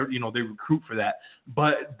have one. They recruit for that.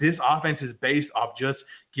 But this offense is based off just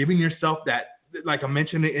giving yourself that, like I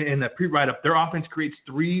mentioned in the pre-write-up, their offense creates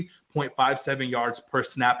 3.57 yards per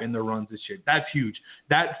snap in their runs this year. That's huge.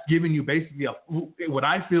 That's giving you basically what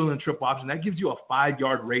I feel in a triple option, that gives you a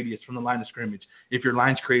 5-yard radius from the line of scrimmage if your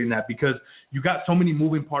line's creating that, because you got so many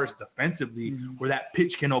moving parts defensively where that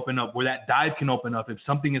pitch can open up, where that dive can open up if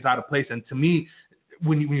something is out of place. And to me,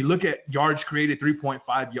 when you look at yards created,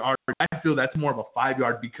 3.5 yards, I feel that's more of a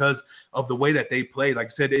 5-yard because of the way that they play. Like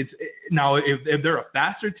I said, now if they're a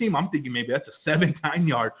faster team, I'm thinking maybe that's a 7-9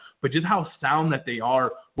 yard. But just how sound that they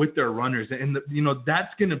are with their runners, and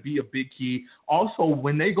that's going to be a big key. Also,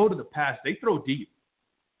 when they go to the pass, they throw deep.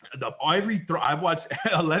 I've watched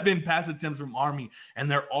 11 pass attempts from Army, and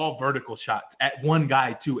they're all vertical shots at one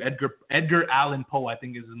guy too. Edgar Allan Poe, I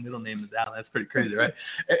think his middle name is Allen. That's pretty crazy, right?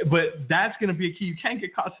 But that's going to be a key. You can't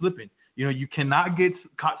get caught slipping. You cannot get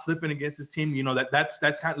caught slipping against this team.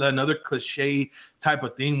 That's kind of another cliche type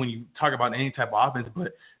of thing when you talk about any type of offense.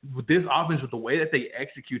 But with this offense, with the way that they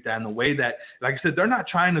execute that and the way that, like I said, they're not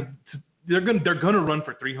trying to they're gonna run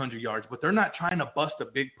for 300 yards, but they're not trying to bust a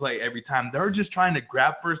big play every time. They're just trying to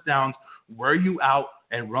grab first downs, wear you out,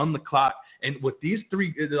 and run the clock. And with these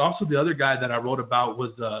three, also the other guy that I wrote about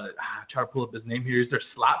was try to pull up his name here. Is their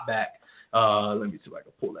slot back. Let me see if I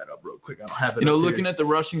can pull that up real quick. I don't have it. Looking at the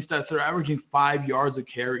rushing stats, they're averaging 5 yards a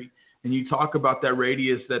carry. And you talk about that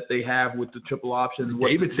radius that they have with the triple option.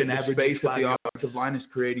 Davidson the space that the offensive line is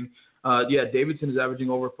creating. Davidson is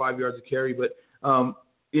averaging over 5 yards a carry, but.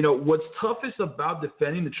 What's toughest about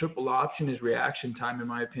defending the triple option is reaction time, in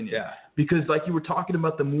my opinion. Yeah. Because like you were talking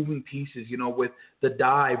about the moving pieces, with the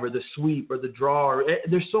dive or the sweep or the draw,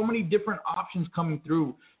 there's so many different options coming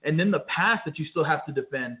through. And then the pass that you still have to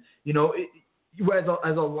defend. As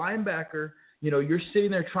a linebacker, you're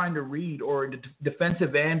sitting there trying to read, or the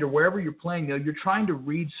defensive end or wherever you're playing, you're trying to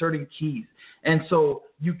read certain keys. And so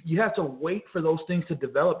you have to wait for those things to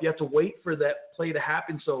develop. You have to wait for that play to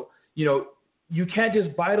happen. So, you can't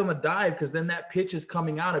just bite on the dive, because then that pitch is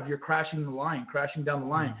coming out if you're crashing down the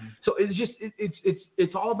line. Mm-hmm. So it's just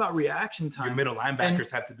it's all about reaction time. Your middle linebackers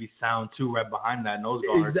have to be sound too, right behind that nose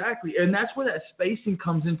guard. Exactly, and that's where that spacing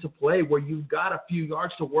comes into play, where you've got a few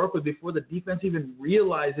yards to work with before the defense even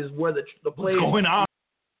realizes where the play is going on.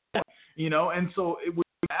 And so with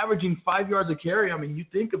averaging 5 yards a carry, I mean, you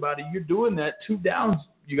think about it, you're doing that 2 downs.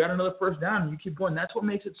 You got another first down, and you keep going. That's what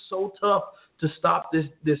makes it so tough to stop this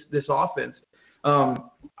offense.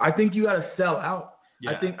 I think you got to sell out.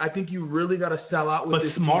 Yeah. I think you really got to sell out with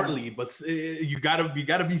this smartly. team. But you got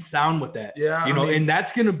to be sound with that. Yeah, and that's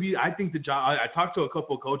gonna be, I think, the job. I talked to a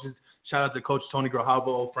couple of coaches. Shout out to Coach Tony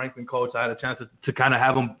Grijalvo, Franklin coach. I had a chance to kind of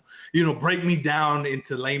have him, break me down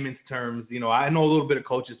into layman's terms. I know a little bit of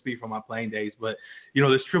coaches speak from my playing days, but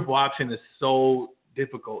this triple option is so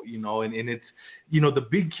difficult, and it's, the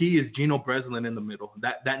big key is Geno Breslin in the middle.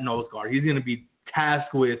 That nose guard. He's gonna be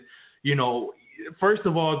tasked with, first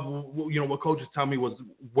of all, what coaches tell me was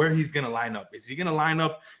where he's going to line up. Is he going to line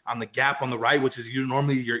up on the gap on the right, which is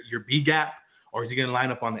normally your B gap, or is he going to line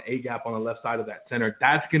up on the A gap on the left side of that center?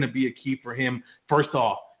 That's going to be a key for him. First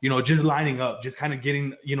off, just lining up, just kind of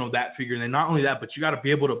getting, that figure. And then not only that, but he's got to be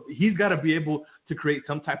able to create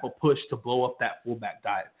some type of push to blow up that fullback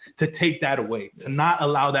dive, to take that away, to not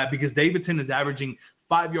allow that, because Davidson is averaging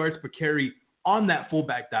 5 yards per carry on that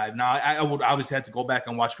fullback dive. Now, I would obviously have to go back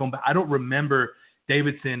and watch film, but I don't remember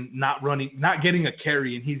Davidson not getting a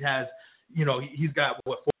carry, and he's got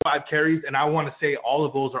 4 or 5 carries, and I want to say all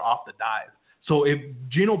of those are off the dive. So if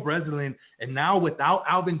Geno Breslin, and now without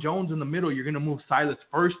Alvin Jones in the middle, you're going to move Silas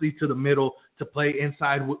Fursley to the middle to play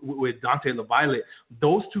inside with Dante LaViolette.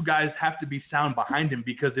 Those 2 guys have to be sound behind him,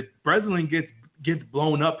 because if Breslin gets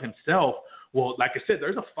blown up himself, well, like I said,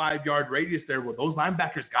 there's a 5-yard radius there where those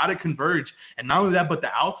linebackers got to converge. And not only that, but the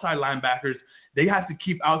outside linebackers, they have to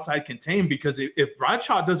keep outside contained, because if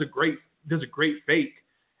Bradshaw does a great fake,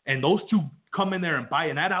 and those 2 come in there and bite,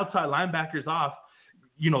 and that outside linebacker's off,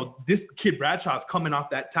 this kid Bradshaw is coming off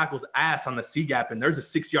that tackle's ass on the C gap, and there's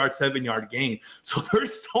a 6-yard, 7-yard gain. So there's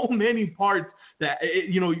so many parts that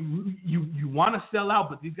you want to sell out,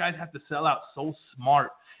 but these guys have to sell out so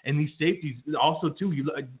smart. And these safeties also, too,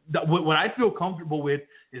 what I feel comfortable with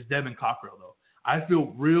is Devin Cockrell, though. I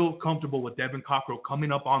feel real comfortable with Devin Cockrell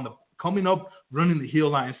coming up, running the heel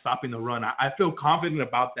line, and stopping the run. I feel confident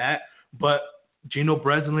about that. But Geno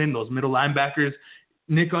Breslin, those middle linebackers,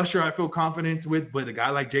 Nick Usher, I feel confident with. But a guy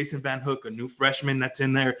like Jason Van Hook, a new freshman that's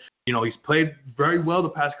in there, he's played very well the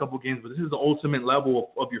past couple of games, but this is the ultimate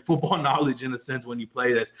level of your football knowledge, in a sense, when you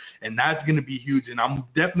play this. And that's going to be huge. And I'm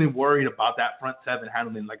definitely worried about that front 7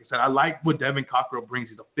 handling. Like I said, I like what Devin Cockrell brings.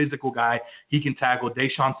 He's a physical guy. He can tackle.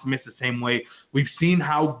 Deshaun Smith the same way. We've seen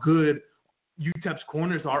how good UTEP's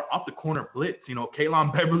corners are off the corner blitz.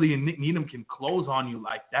 Kalon Beverly and Nick Needham can close on you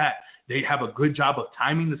like that. They have a good job of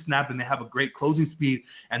timing the snap, and they have a great closing speed,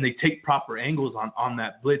 and they take proper angles on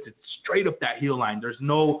that blitz. It's straight up that heel line. There's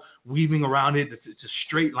no weaving around it. It's a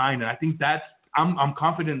straight line, and I think I'm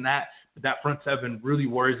confident in that. But that front 7 really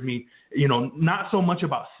worries me. Not so much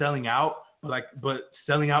about selling out, but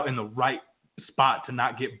selling out in the right spot to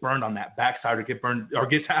not get burned on that backside, or get burned, or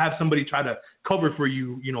have somebody try to cover for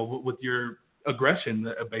you, with your aggression,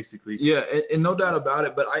 basically. Yeah, and no doubt about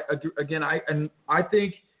it. But I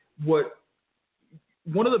think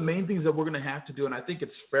one of the main things that we're going to have to do, and I think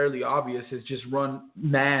it's fairly obvious, is just run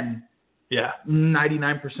man. Yeah.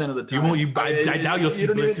 99% of the time. I doubt you'll see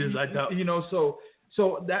blitzes. I doubt.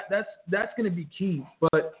 So that's going to be key.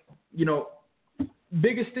 But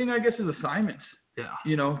biggest thing, I guess, is assignments.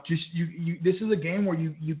 Yeah. This is a game where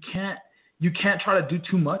you can't try to do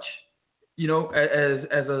too much.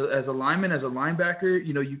 As a lineman, as a linebacker,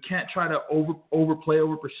 you can't try to overplay,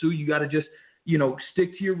 over pursue. You got to just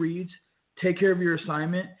stick to your reads, take care of your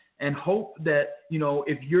assignment, and hope that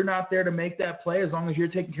if you're not there to make that play, as long as you're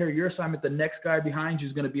taking care of your assignment, the next guy behind you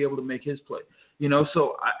is going to be able to make his play.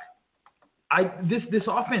 So this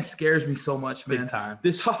offense scares me so much, man. Big time.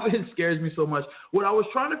 This offense scares me so much. What I was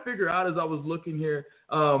trying to figure out as I was looking here,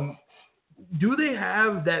 do they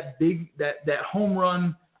have that home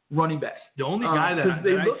run running back? The only guy that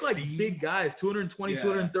they look like big guys, 220,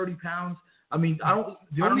 230 pounds. I mean,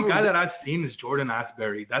 the only guy that I've seen is Jordan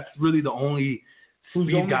Asbury. That's really the only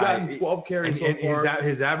speed guy. Gotten 12 carries so far.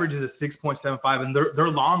 His average is a 6.75, and their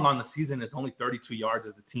long on the season is only 32 yards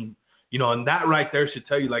as a team. And that right there should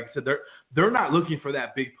tell you, like I said, they're not looking for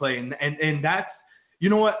that big play, and that's,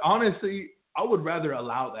 honestly, I would rather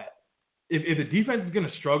allow that. if the defense is going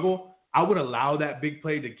to struggle, I would allow that big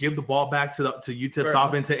play to give the ball back to UTEP's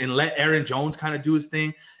offense and let Aaron Jones kind of do his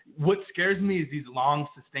thing. What scares me is these long,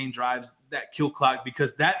 sustained drives that kill clock, because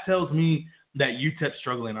that tells me that UTEP's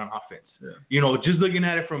struggling on offense. Yeah. Just looking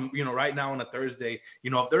at it from, right now on a Thursday,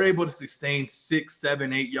 if they're able to sustain 6,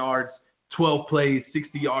 7, 8 yards, 12 plays,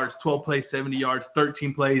 60 yards, 12 plays, 70 yards,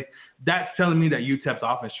 13 plays, that's telling me that UTEP's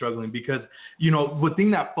offense is struggling, because, the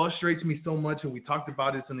thing that frustrates me so much, and we talked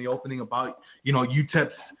about this in the opening about,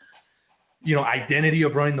 UTEP's, identity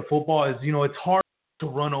of running the football is, it's hard to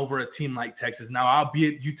run over a team like Texas. Now,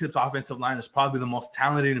 albeit UTEP's offensive line is probably the most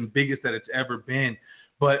talented and biggest that it's ever been,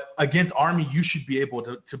 but against Army, you should be able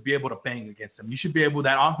to bang against them. You should be able,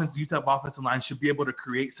 UTEP offensive line should be able to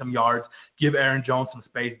create some yards, give Aaron Jones some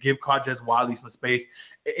space, give Quadrez Wiley some space,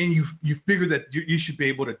 and you figure that you should be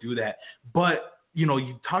able to do that. But you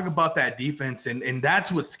talk about that defense, and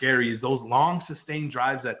that's what's scary, is those long, sustained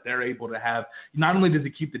drives that they're able to have. Not only does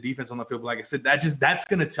it keep the defense on the field, but like I said, that's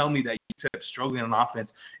going to tell me that UTEP's struggling on offense.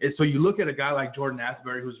 And so you look at a guy like Jordan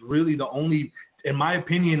Asbury, who's really the only, in my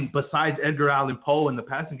opinion, besides Edgar Allan Poe in the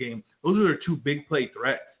passing game, those are their two big play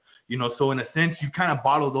threats. So in a sense, you kind of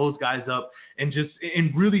bottle those guys up and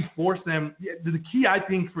really force them. The key, I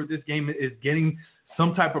think, for this game is getting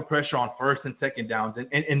some type of pressure on first and second downs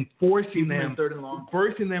and forcing them, third and long.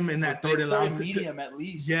 forcing them in that third and long. Medium at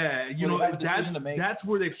least. Yeah, that's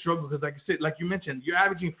where they've struggled, because like I said, like you mentioned, you're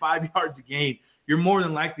averaging 5 yards a game. You're more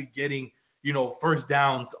than likely getting, first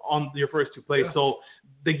downs on your first two plays. Yeah. So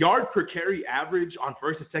the yard per carry average on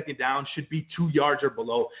first and second down should be 2 yards or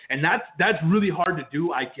below. And that's really hard to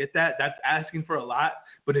do. I get that. That's asking for a lot.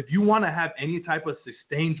 But if you want to have any type of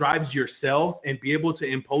sustained drives yourself and be able to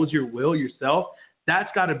impose your will yourself, that's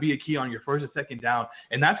got to be a key on your first and second down.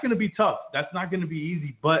 And that's going to be tough. That's not going to be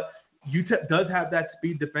easy. But UTEP does have that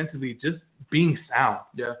speed defensively, just being sound.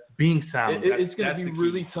 Yeah. Being sound. It's going to be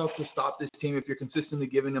really tough to stop this team if you're consistently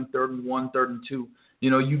giving them 3rd and 1, 3rd and 2.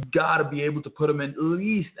 You got to be able to put them at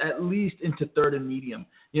least into 3rd and medium.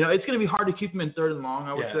 It's going to be hard to keep them in 3rd and long,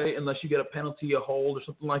 I would say, unless you get a penalty, a hold, or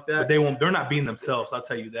something like that. But they won't. They're not being themselves. I'll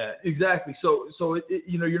tell you that. Exactly. So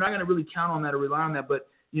you're not going to really count on that or rely on that. But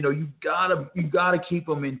you gotta keep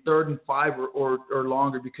them in 3rd and 5 or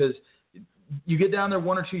longer, because you get down there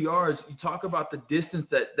 1 or 2 yards. You talk about the distance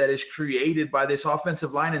that is created by this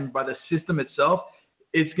offensive line and by the system itself.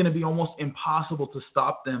 It's going to be almost impossible to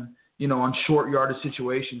stop them, on short yardage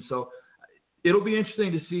situations. So it'll be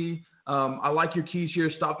interesting to see. I like your keys here.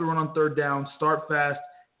 Stop the run on 3rd down. Start fast.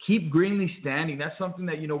 Keep Greenlee standing. That's something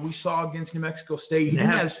that we saw against New Mexico State.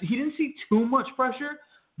 He didn't see too much pressure.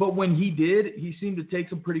 But when he did, he seemed to take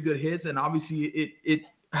some pretty good hits, and obviously it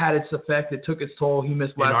had its effect. It took its toll. He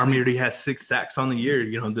missed last week. Army already has 6 sacks on the year.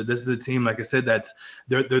 This is a team, like I said,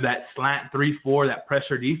 they're that slant 3-4, that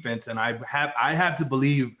pressure defense, and I have to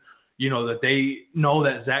believe, that they know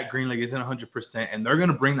that Zach Greenlee isn't 100%, and they're going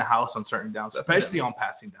to bring the house on certain downs, especially on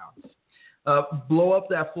passing downs. Blow up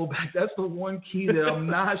that fullback. That's the one key that I'm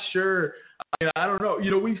not sure. I don't know.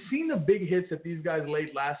 We've seen the big hits that these guys laid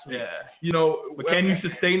last week. Yeah. But can you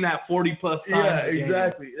sustain that 40+ times? Yeah,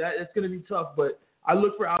 exactly. It's going to be tough. But I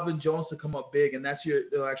look for Alvin Jones to come up big, and that's your.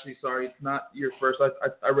 Actually, sorry, it's not your first.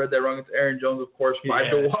 I read that wrong. It's Aaron Jones, of course.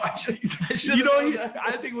 5 to watch.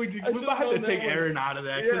 I think we might have to take Aaron out of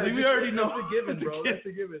that, because we already know. That's a given, bro. That's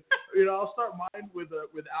a given. I'll start mine with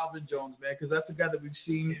Alvin Jones, man, because that's a guy that we've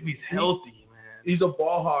seen. He's healthy, man. He's a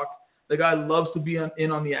ball hawk. The guy loves to be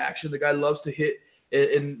in on the action. The guy loves to hit.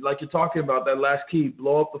 And like you're talking about, that last key,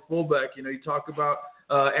 blow up the fullback. You talk about,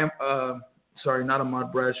 not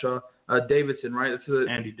Ahmad Bradshaw, Davidson, right? That's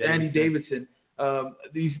Andy Davidson.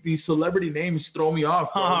 These celebrity names throw me off.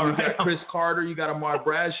 You got Chris Carter, you got Ahmad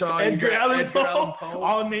Bradshaw, Edgar Allan Poe, Poe.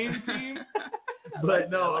 all name team.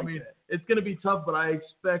 But no, I mean, it's going to be tough, but I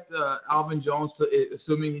expect Alvin Jones,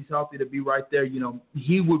 assuming he's healthy, to be right there.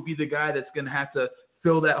 He would be the guy that's going to have to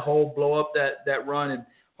fill that hole, blow up that run, and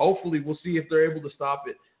hopefully we'll see if they're able to stop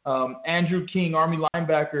it. Andrew King, Army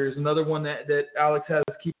linebacker, is another one that Alex has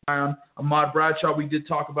to keep an eye on. Ahmad Bradshaw, we did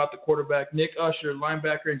talk about the quarterback. Nick Usher,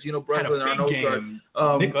 linebacker, and Geno Breslin, our nose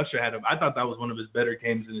guard. Nick Usher I thought that was one of his better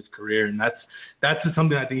games in his career, and that's just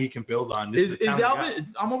something I think he can build on. Is Alvin?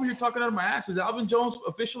 I'm over here talking out of my ass. Is Alvin Jones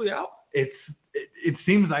officially out? It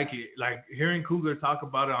seems like hearing Cougar talk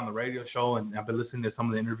about it on the radio show, and I've been listening to some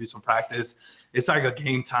of the interviews from practice. It's like a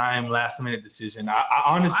game time, last minute decision. I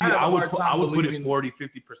honestly would put it 40-50%.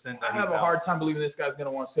 I have a hard time believing this guy's going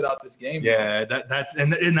to want to sit out this game. Yeah,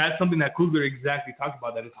 that's something that Cougar exactly talked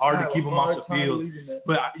about. That it's hard to keep him off the field.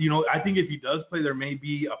 But I think if he does play, there may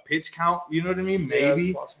be a pitch count. You know what I mean?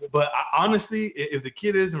 Maybe. Yeah, but honestly, if the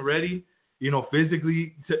kid isn't ready,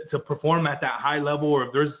 physically to perform at that high level, or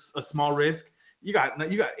if there's a small risk, you got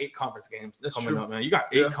 8 conference games coming up, man. You got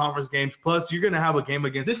 8 conference games, plus you're going to have a game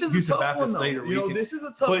against Houston Baptist later. This is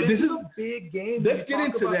a tough. This is a big game. Let's get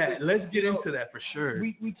into that. Let's get into that for sure.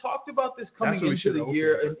 We talked about this coming into the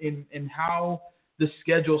year and how the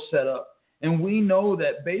schedule's set up. And we know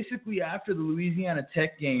that basically after the Louisiana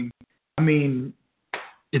Tech game, I mean,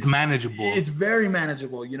 it's manageable. It's very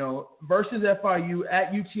manageable, versus FIU,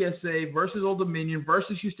 at UTSA, versus Old Dominion,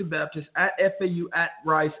 versus Houston Baptist, at FAU, at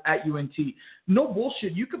Rice, at UNT. No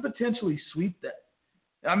bullshit. You could potentially sweep that.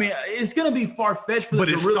 I mean, it's going to be far-fetched for them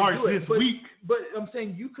to really do it. This week. But I'm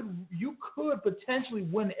saying you could potentially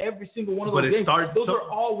win every single one of those games. Those are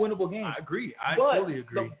all winnable games. I agree. I totally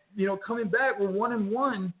agree. Coming back, we're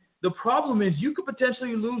 1-1. The problem is you could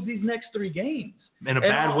potentially lose these next 3 games. In a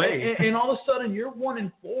bad way. And all of a sudden you're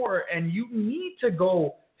 1-4, and you need to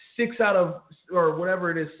go 6 out of, or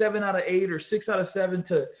whatever it is, 7 out of 8 or 6 out of 7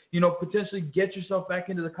 to, potentially get yourself back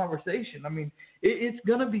into the conversation. I mean, it's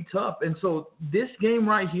going to be tough. And so this game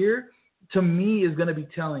right here, to me, is going to be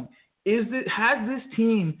telling. Has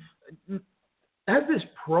this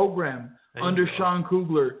program under Sean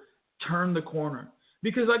Kugler turned the corner?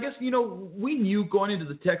 Because I guess, we knew going into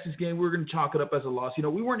the Texas game, we were going to chalk it up as a loss.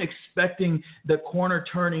 We weren't expecting the corner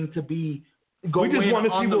turning to be going on the road. We just want to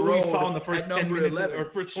see what we saw in the first 10 minutes or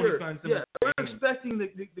first 45 minutes. Yeah, we were expecting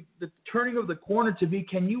the turning of the corner to be,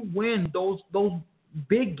 can you win those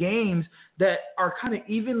big games that are kind of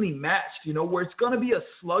evenly matched, where it's going to be a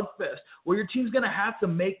slugfest, where your team's going to have to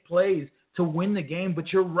make plays to win the game,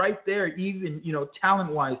 but you're right there even,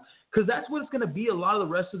 talent-wise, because that's what it's going to be a lot of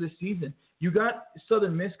the rest of the season. You got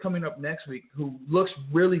Southern Miss coming up next week, who looks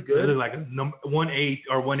really good. They're like a 1A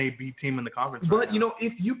or 1AB team in the conference. But,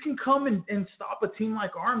 if you can come and stop a team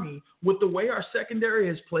like Army with the way our secondary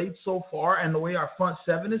has played so far and the way our front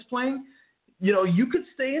 7 is playing, you could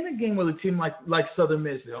stay in a game with a team like Southern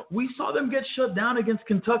Miss. Yep. We saw them get shut down against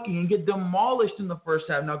Kentucky and get demolished in the first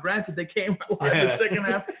half. Now, granted, they came out in the second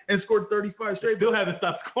half and scored 35 straight. Still haven't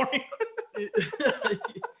stopped scoring.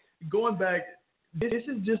 Going back, this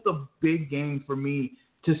is just a big game for me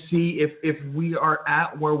to see if we are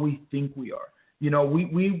at where we think we are.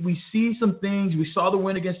 We see some things. We saw the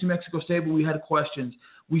win against New Mexico State, but we had questions.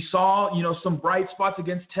 We saw, some bright spots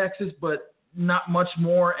against Texas, but not much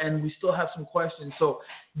more, and we still have some questions. So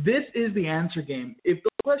this is the answer game. If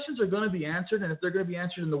those questions are going to be answered, and if they're going to be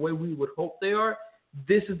answered in the way we would hope they are,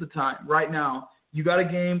 this is the time. Right now, you got a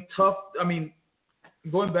game, tough. I mean,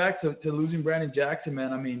 going back to losing Brandon Jackson,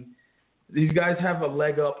 man, I mean, these guys have a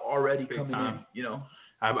leg up already coming in,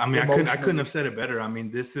 I couldn't have said it better. I mean,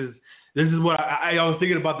 this is what I was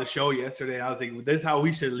thinking about the show yesterday. I was thinking, this is how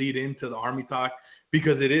we should lead into the Army talk,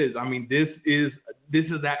 because it is. I mean, this is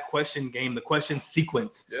that question game, the question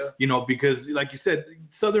sequence. Yeah. Because like you said,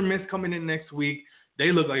 Southern Miss coming in next week,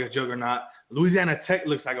 they look like a juggernaut. Louisiana Tech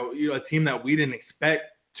looks like a team that we didn't expect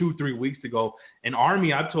 2-3 weeks ago. And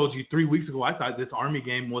Army, I've told you 3 weeks ago, I thought this Army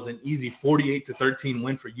game was an easy 48-13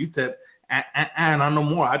 win for UTEP. And I know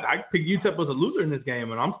more. I picked UTEP as a loser in this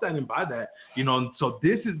game, and I'm standing by that. So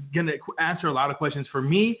this is going to answer a lot of questions. For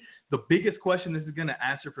me, the biggest question this is going to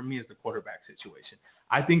answer for me is the quarterback situation.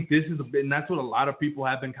 I think this is and that's what a lot of people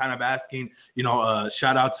have been kind of asking.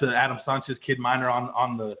 Shout out to Adam Sanchez, Kid Miner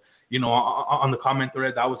on the comment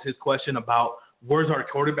thread. That was his question about where's our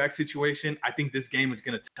quarterback situation. I think this game is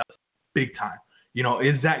going to tell us big time.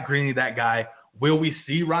 Is Zach Greene that guy? Will we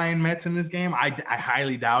see Ryan Metz in this game? I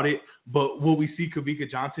highly doubt it. But will we see Kavika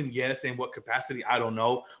Johnson? Yes. In what capacity? I don't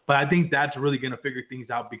know. But I think that's really going to figure things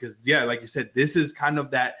out because, yeah, like you said, this is kind of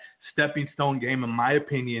that stepping stone game, in my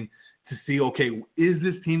opinion, to see, okay, is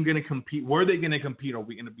this team going to compete? Where are they going to compete? Are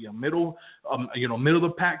we going to be a middle of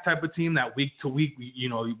the pack type of team that week to week,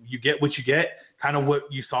 you get what you get, kind of what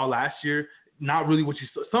you saw last year? Not really what you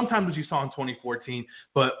saw. Sometimes what you saw in 2014.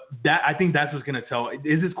 But that I think that's what's going to tell.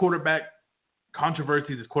 Is this quarterback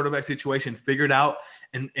controversy, this quarterback situation figured out?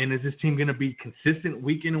 And is this team going to be consistent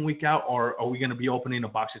week in and week out, or are we going to be opening a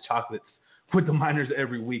box of chocolates with the Miners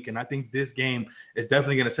every week? And I think this game is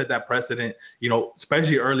definitely going to set that precedent,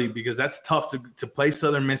 especially early, because that's tough to play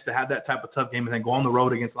Southern Miss, to have that type of tough game, and then go on the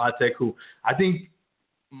road against La Tech, who I think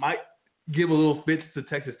might give a little fits to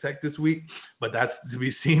Texas Tech this week, but that's to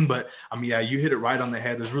be seen. But, yeah, you hit it right on the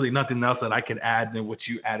head. There's really nothing else that I could add than what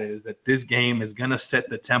you added, is that this game is going to set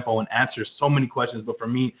the tempo and answer so many questions. But for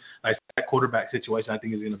me, like that quarterback situation, I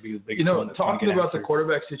think is going to be the biggest one. Talking about the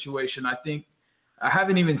quarterback situation, I think I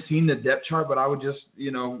haven't even seen the depth chart, but I would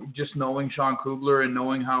just knowing Sean Kugler and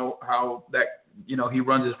knowing how that, he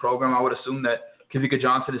runs his program, I would assume that Kavika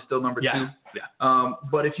Johnson is still number 2. Yeah.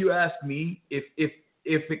 But if you ask me, if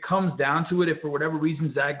if it comes down to it, if for whatever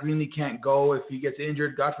reason Zach Greenlee can't go, if he gets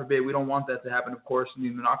injured, God forbid, we don't want that to happen, of course. I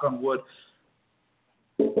mean, knock on wood.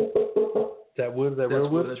 That wood? That's real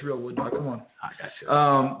wood? That's real wood. No, come on. I got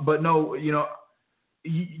you. But no,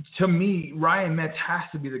 to me, Ryan Metz has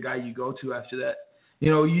to be the guy you go to after that.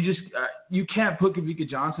 You can't put Kavika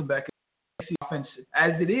Johnson back in the offense.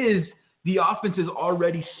 As it is, the offense is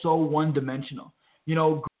already so one-dimensional.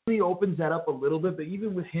 Greenlee opens that up a little bit, but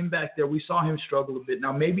even with him back there, we saw him struggle a bit.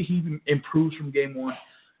 Now, maybe he improves from game one,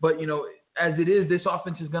 but, as it is, this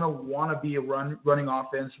offense is going to want to be a running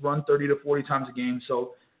offense, run 30 to 40 times a game.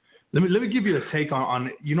 So let me give you a take on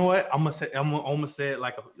you know what? I'm gonna say it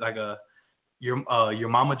like a your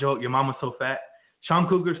mama joke. Your mama's so fat. Sean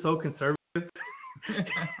Cougar's so conservative.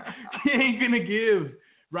 He ain't gonna give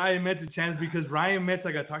Ryan Metz a chance because Ryan Metz,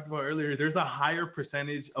 like I talked about earlier, there's a higher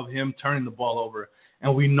percentage of him turning the ball over,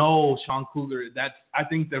 and we know Sean Cougar. I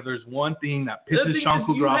think that there's one thing that pisses Sean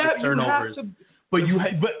Cougar off is turnovers.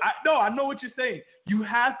 I know what you're saying. You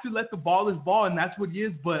have to let the ball is ball, and that's what he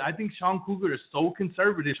is. But I think Sean Cougar is so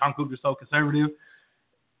conservative.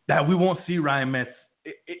 That we won't see Ryan Metz.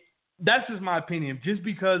 That's just my opinion. Just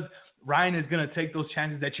because Ryan is going to take those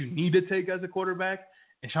chances that you need to take as a quarterback,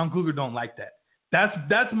 and Sean Cougar don't like that.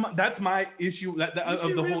 That's my issue of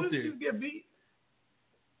the whole series.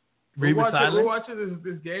 We're watching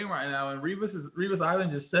this game right now, and Revis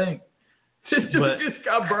Island just saying. Just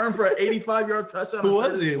got burned for an 85-yard touchdown. Who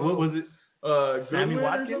was it? What was it? Sammy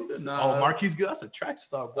Watkins? Nah. Marquise Good. That's a track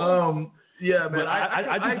star, bro. Yeah, man. But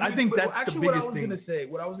I think that's the biggest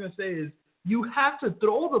thing. What I was gonna say is you have to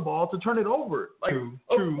throw the ball to turn it over. True.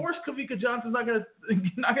 Of course, Kavika Johnson's not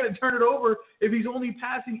gonna turn it over if he's only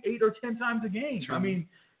passing 8 or 10 times a game. True. I mean,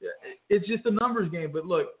 it's just a numbers game. But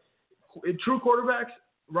look, true quarterbacks,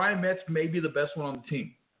 Ryan Metz may be the best one on the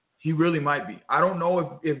team. He really might be. I don't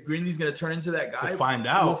know if Greenlee's going to turn into that guy. We'll find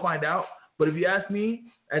out. We'll find out. But if you ask me,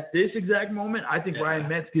 at this exact moment, I think Ryan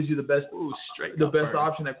Metz gives you the best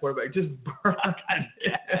option at quarterback. Just burn.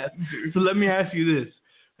 So let me ask you this.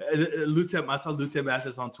 I saw Lutep ask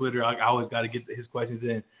us on Twitter. I always got to get his questions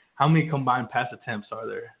in. How many combined pass attempts are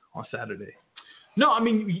there on Saturday? No, I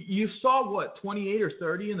mean, you saw, 28 or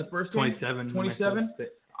 30 in the first game? 27?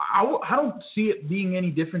 I don't see it being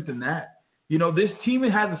any different than that. This team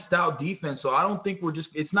has a stout defense, so I don't think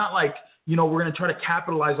it's not like, we're going to try to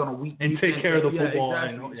capitalize on a weak defense. And take care of the football.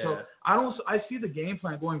 Exactly. So I see the game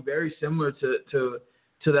plan going very similar to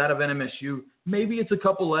that of NMSU. Maybe it's a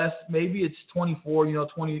couple less, maybe it's 24,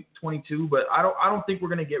 20, 22, but I don't think we're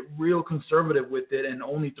going to get real conservative with it and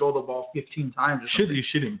only throw the ball 15 times or something. You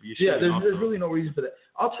shouldn't be. There's really no reason for that.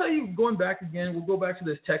 I'll tell you, going back again, we'll go back to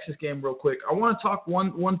this Texas game real quick. I want to talk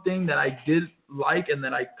one thing that I did like and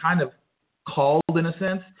that I kind of called in a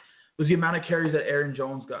sense was the amount of carries that Aaron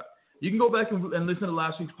Jones got. You can go back and listen to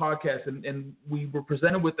last week's podcast, and we were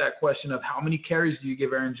presented with that question of how many carries do you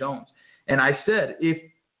give Aaron Jones? And I said, if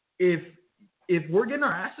we're getting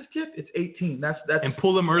our asses kicked, it's 18. That's and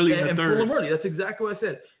pull them early in the third. Pull them early. That's exactly what I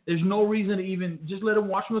said. There's no reason to even just let him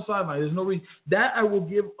watch from the sideline. There's no reason. That I will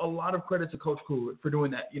give a lot of credit to Coach Cougar for doing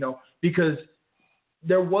that, because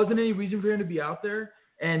there wasn't any reason for him to be out there.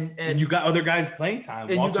 And you got other guys playing time.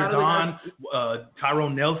 Walter Don,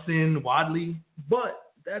 Tyrone Nelson, Wadley. But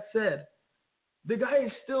that said, the guy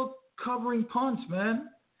is still covering punts, man.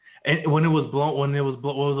 And when it was a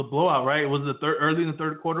blowout, right? It was early in the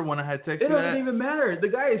third quarter when I had texted. It doesn't even matter. The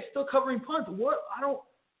guy is still covering punts. What? I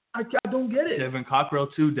don't get it. Devin Cockrell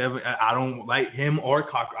too. I don't like him or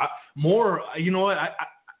Cockrell. You know what?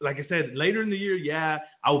 Like I said, later in the year,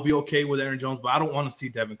 I will be okay with Aaron Jones, but I don't want to see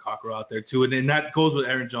Devin Cockrell out there too. And then that goes with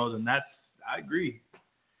Aaron Jones, and I agree.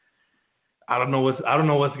 I don't know what's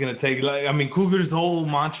gonna take. Cougar's whole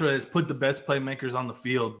mantra is put the best playmakers on the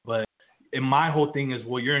field, but and my whole thing is,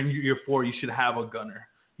 you're in year 4, you should have a gunner.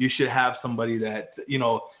 You should have somebody that,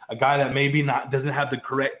 a guy that maybe doesn't have the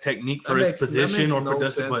correct technique for his position or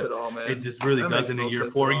production, but it just really doesn't in year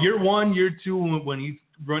 4. Year 1, year 2, when he's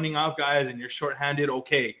running out guys and you're shorthanded,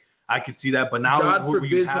 okay, I can see that. But now God we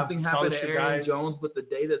forbid have something happen to Aaron Jones, but the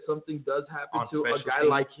day that something does happen to a guy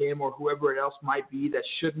like him or whoever else might be that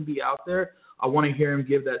shouldn't be out there, I want to hear him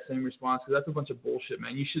give that same response, because that's a bunch of bullshit,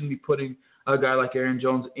 man. You shouldn't be putting a guy like Aaron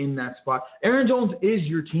Jones in that spot. Aaron Jones is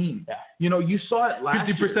your team. Yeah. You saw it last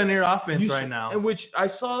 50% year. of your offense right now. In which I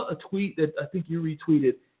saw a tweet that I think you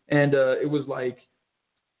retweeted, and it was like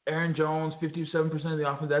Aaron Jones, 57% of the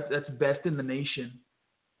offense. That's best in the nation.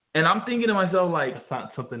 And I'm thinking to myself, like, That's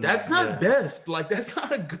not something. that's not best. Like, that's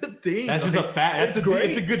not a good thing. That's like, just a fact. It's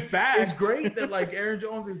great. It's a good fact. It's great that, like, Aaron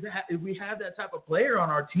Jones we have that type of player on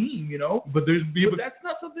our team, you know? But But that's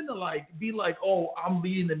not something to, like, be like, oh, I'm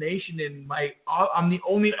leading the nation and I'm the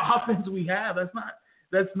only offense we have.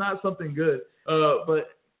 That's not something good. But,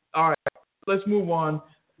 all right, let's move on.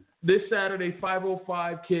 This Saturday,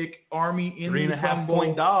 5:05 kick, Army in the 3.5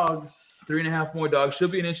 point dogs. 3.5 point dogs.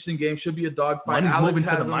 Should be an interesting game. Should be a dog fight. Money's Alex moving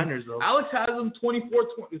has to the them- minors, though. Alex has them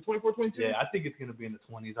 24-22. Yeah, I think it's going to be in the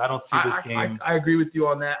 20s. I don't see this game. I agree with you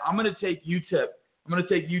on that. I'm going to take UTEP.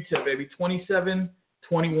 Baby. 27-21.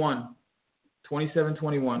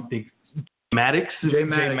 27-21. Think Maddox, Jay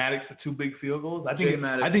Maddox. the 2 big field goals. I Jay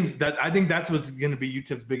Maddox. think that's what's going to be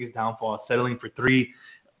UTEP's biggest downfall. Settling for 3.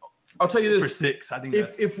 I'll tell you this. For 6. I think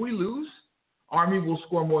If we lose, Army will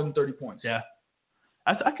score more than 30 points. yeah.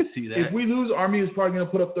 I could see that. If we lose, Army is probably going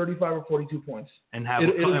to put up 35 or 42 points. And have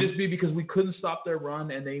It'll just be because we couldn't stop their run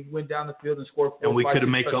and they went down the field and scored 4 and we 5, couldn't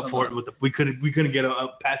 6 make up touchdowns. for it with we couldn't get a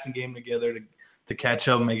passing game together to catch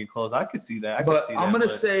up and make it close. I could see that. I'm going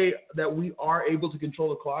to say that we are able to control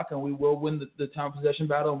the clock and we will win the time possession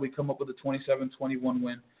battle and we come up with a 27-21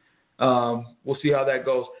 win. We'll see how that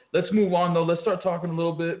goes. Let's move on, though. Let's start talking a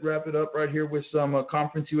little bit, wrap it up right here with some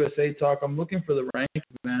Conference USA talk. I'm looking for the rankings,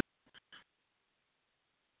 man.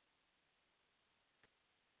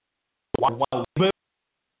 Wow.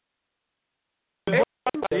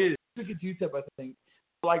 It's UTEP, I think.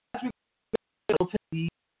 Like, and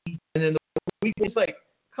then the week it's like,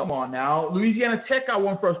 come on now. Louisiana Tech got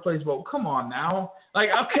one first place vote. Come on now. Like,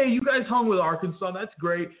 okay, you guys hung with Arkansas. That's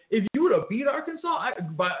great. If you would have beat Arkansas,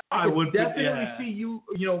 I would definitely see you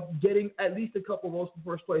getting at least a couple votes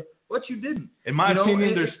for first place. But you didn't. In my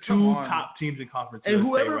opinion, there's 2 on. top teams in Conference And USA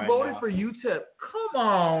whoever right voted now. for UTEP, come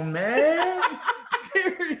on, man.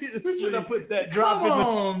 Seriously. We should have put that drop in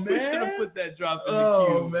the queue.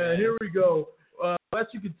 Oh, man, here we go.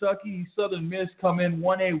 Western Kentucky, Southern Miss come in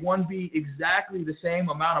 1A, 1B, exactly the same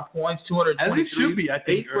amount of points, 223. As it should be, I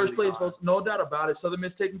think. 8 first place votes, no doubt about it. Southern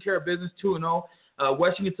Miss taking care of business, 2-0.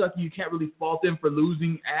 Western Kentucky, you can't really fault them for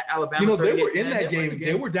losing at Alabama. They were in that game. game.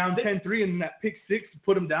 They were down 10-3, and that pick 6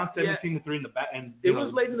 put them down 17-3 in the back. And it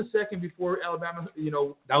was late in the second before Alabama,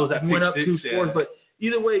 that was that went pick up 6, 2 scores. yeah. But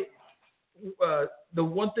either way, the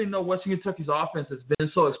one thing though, Western Kentucky's offense has been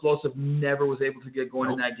so explosive, never was able to get going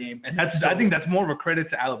in that game. And I think that's more of a credit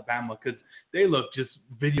to Alabama because they look just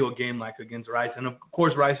video game like against Rice. And of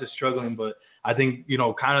course, Rice is struggling, but I think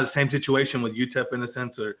kind of the same situation with UTEP in a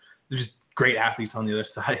sense, or they're just great athletes on the other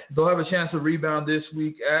side. They'll have a chance to rebound this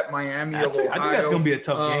week at Miami of Ohio. I think that's going to be a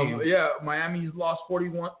tough game. Yeah, Miami's lost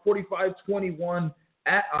 45-21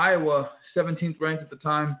 at Iowa, 17th ranked at the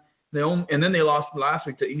time. And then they lost last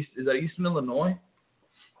week to Eastern Illinois?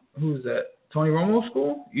 Who is that? Tony Romo's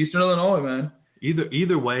school? Eastern Illinois, man.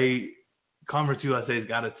 Either way, Conference USA's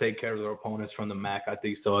got to take care of their opponents from the MAC. I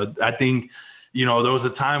think so. I think there was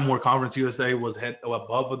a time where Conference USA was head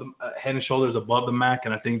and shoulders above the MAC,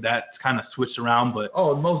 and I think that's kind of switched around. But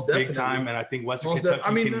most definitely, big time, and I think Western Kentucky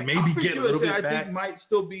can maybe get a little bit back. I think might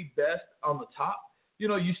still be best on the top.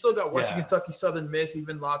 You still got Western Kentucky, Southern Miss,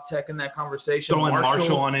 even La Tech in that conversation. Throwing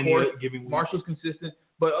Marshall on any giving week. Marshall's consistent.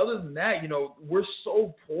 But other than that, we're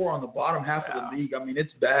so poor on the bottom half of the league. I mean,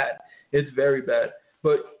 it's bad. It's very bad.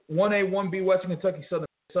 But 1A, 1B, Western Kentucky,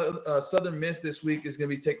 Southern Miss this week is going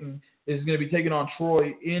to be taking on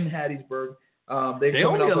Troy in Hattiesburg. They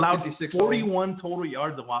only allowed 41 total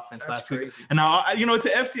yards of offense last week. And now, it's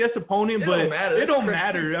an FCS opponent, but it don't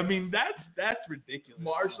matter. I mean, that's ridiculous.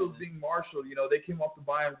 Marshall's being Marshall. They came off the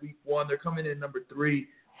bye in week 1. They're coming in number 3.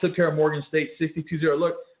 Took care of Morgan State 62-0.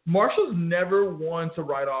 Look, Marshall's never won to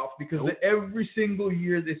write off because every single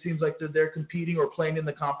year it seems like they're competing or playing in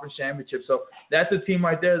the conference championship. So that's a team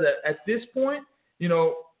right there that at this point, a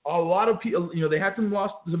lot of people, they had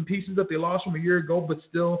some pieces that they lost from a year ago, but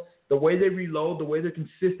still the way they reload, the way they're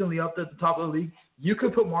consistently up there at the top of the league, you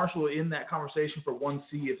could put Marshall in that conversation for 1C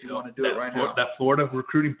if you want to do it right now. That Florida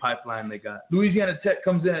recruiting pipeline they got. Louisiana Tech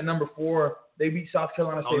comes in at number 4. They beat South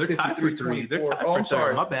Carolina State 53-24. I'm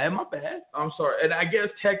sorry. My bad. I'm sorry. And I guess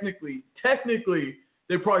technically,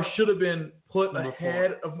 they probably should have been put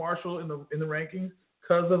ahead of Marshall in the rankings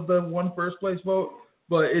because of the 1 first place vote.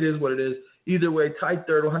 But it is what it is. Either way, tied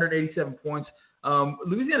third, 187 points.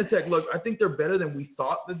 Louisiana Tech, look, I think they're better than we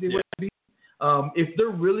thought that they would be. If they're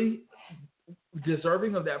really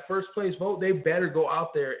deserving of that first place vote, they better go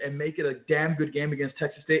out there and make it a damn good game against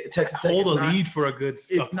Texas State. Texas Tech hold a lead for a good.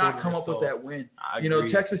 If not, come up with that win.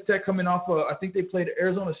 Agree. Texas Tech coming off. I think they played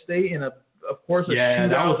Arizona State in a of course, a Yeah,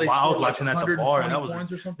 that shootout. was They wild. I was scored watching at the 120 bar. That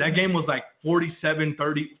points or something. that game was like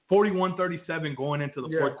 41-37 going into the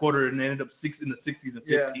fourth quarter, and it ended up in the 60s and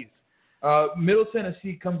 50s. Middle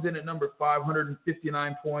Tennessee comes in at number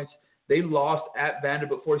 559 points. They lost at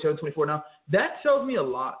Vanderbilt 47-24. Now, that tells me a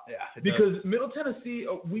lot. Yeah, because Middle Tennessee,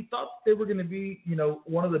 we thought they were going to be,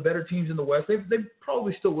 one of the better teams in the West. They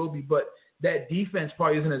probably still will be, but that defense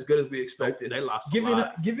probably isn't as good as we expected. They lost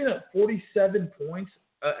giving up 47 points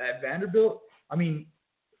at Vanderbilt. I mean,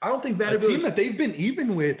 I don't think Vanderbilt a team that they've been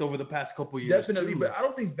even with over the past couple of years. Definitely, but I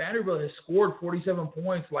don't think Vanderbilt has scored 47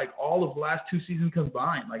 points like all of last two seasons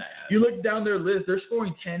combined. Like, you look down their list, they're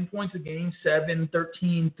scoring 10 points a game, 7,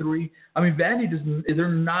 13, 3. I mean, Vandy they're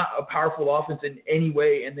not a powerful offense in any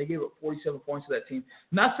way, and they gave up 47 points to that team.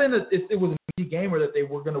 Not saying that it was an easy game or that they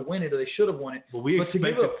were going to win it or they should have won it, but to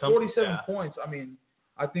give up 47 points, I mean,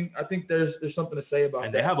 I think there's something to say about that.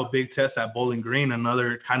 And they have a big test at Bowling Green,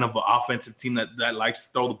 another kind of offensive team that likes to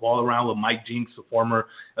throw the ball around with Mike Jinks, the former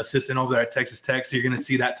assistant over there at Texas Tech. So you're going to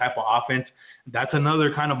see that type of offense. That's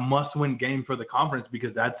another kind of must-win game for the conference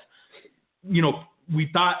because that's, we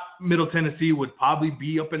thought Middle Tennessee would probably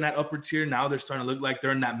be up in that upper tier. Now they're starting to look like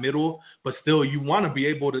they're in that middle. But still, you want to be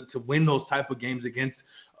able to win those type of games against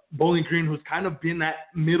Bowling Green, who's kind of been that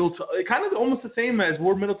middle to kind of almost the same as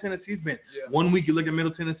where Middle Tennessee's been. Yeah. One week you look at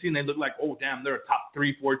Middle Tennessee and they look like, oh, damn, they're a top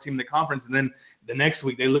 3-4 team in the conference. And then the next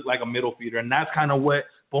week they look like a middle feeder. And that's kind of what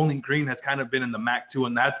Bowling Green has kind of been in the MAC too.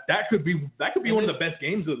 And that could be one of the best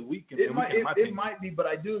games of the week. It might be, but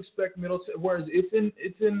I do expect Middle. Whereas it's in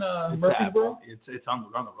Murfreesboro. It's on the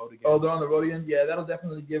road again. Oh, they're on the road again. Yeah, that'll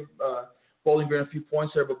definitely give Bowling Green a few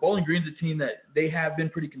points there, but Bowling Green's a team that they have been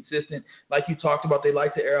pretty consistent. Like you talked about, they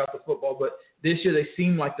like to air out the football, but this year they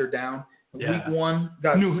seem like they're down. Yeah. Week 1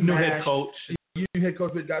 got new head coach. New head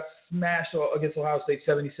coach, but got smashed against Ohio State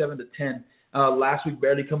 77-10. Last week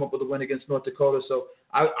barely come up with a win against North Dakota. So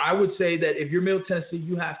I would say that if you're Middle Tennessee,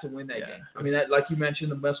 you have to win that game. I mean, like you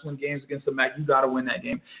mentioned, the must-win games against the MAC, you got to win that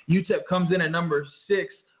game. UTEP comes in at number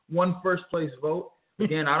 6, won first place vote.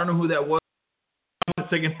 Again, I don't know who that was. The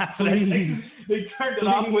second half of that game. They turned it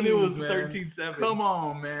off when it was 13-7. Come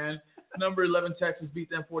on, man. Number 11 Texas beat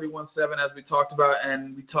them 41-7, as we talked about,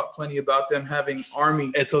 and we talked plenty about them having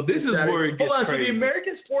Army. And so this is where it gets crazy. So the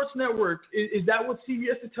American Sports Network, is that what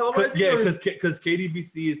CBS is televising? Yeah, because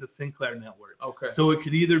KDVC is a Sinclair network. Okay. So it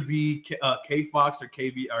could either be K-Fox or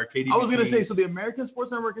KDVC. I was going to say, so the American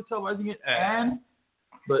Sports Network is televising it,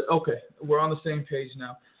 but okay, we're on the same page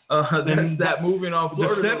now. Then that moving on.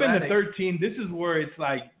 Florida, the 7-13. This is where it's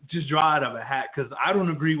like just draw out of a hat because I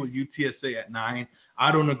don't agree with UTSA at 9.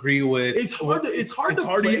 I don't agree with. It's hard to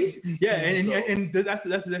play. Yeah, and that's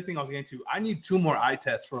the next thing I was getting to. I need 2 more eye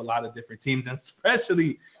tests for a lot of different teams, and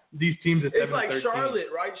especially these teams at 7-13. It's like Charlotte,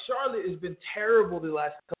 right? Charlotte has been terrible the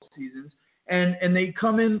last couple seasons, and they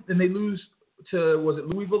come in and they lose to, was it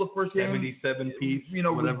Louisville the first game? 77 piece.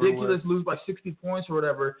 Ridiculous, lose by 60 points or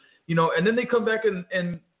whatever. And then they come back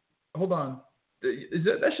and hold on.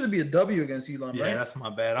 That should be a W against Elon, right? Yeah, that's my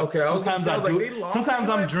bad. Okay, sometimes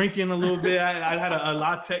I'm drinking a little bit. I had a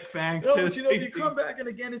La Tech fan. No, but you come back, and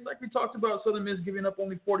again, it's like we talked about Southern Miss giving up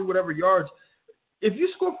only 40 whatever yards. If you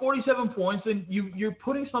score 47 points, then you're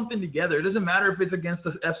putting something together. It doesn't matter if it's against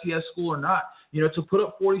the FCS school or not. To put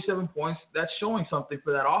up 47 points, that's showing something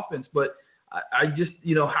for that offense. But I just,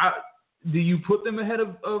 how do you put them ahead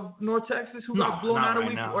of North Texas, who got blown out a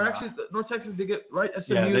week? Or actually, North Texas did get right.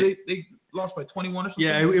 SMU, yeah, they lost by 21 or something.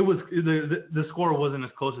 Yeah, it was the score wasn't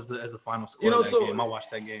as close as the final score of that game. I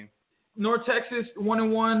watched that game. North Texas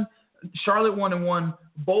 1-1, Charlotte 1-1,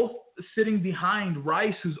 both sitting behind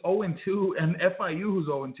Rice, who's 0-2, and FIU, who's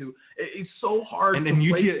 0-2. It's so hard. And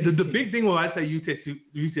the big thing was I say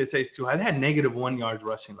UTSA too. I had -1 yards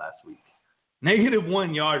rushing last week.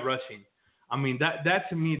 -1 yard rushing. I mean, that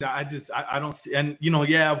to me, that I don't see. And,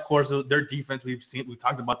 of course, their defense, we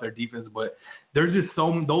talked about their defense, but there's just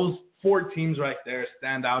those 4 teams right there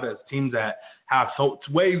stand out as teams that have it's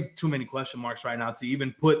way too many question marks right now to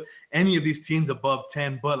even put any of these teams above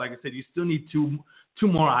 10. But like I said, you still need two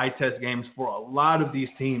more eye test games for a lot of these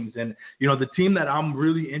teams. And, the team that I'm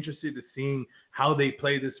really interested in seeing how they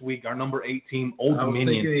play this week, our number 8 team, Old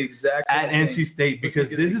Dominion, at NC State, because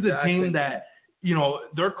this is a team that,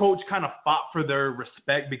 their coach kind of fought for their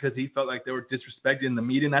respect because he felt like they were disrespected in the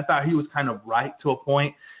meeting. I thought he was kind of right to a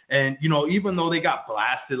point. And, even though they got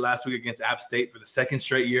blasted last week against App State for the second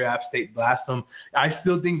straight year, App State blasted them, I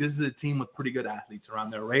still think this is a team with pretty good athletes around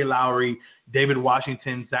there. Ray Lowry, David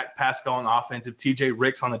Washington, Zach Pascal on offensive, TJ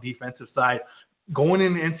Ricks on the defensive side. Going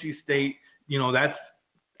into NC State,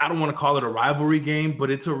 I don't want to call it a rivalry game, but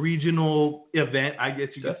it's a regional event, I guess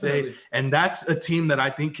you could say. And that's a team that I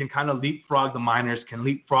think can kind of leapfrog the Miners, can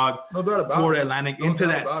leapfrog Florida Atlantic into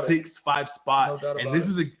that 6-5 spot. And this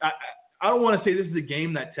is I don't want to say this is a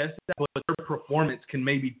game that tests that, but their performance can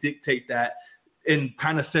maybe dictate that and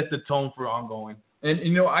kind of set the tone for ongoing. And,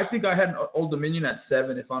 I think I had Old Dominion at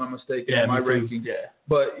 7, if I'm not mistaken, in my rankings. Yeah.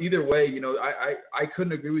 But either way, I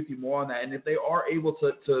couldn't agree with you more on that. And if they are able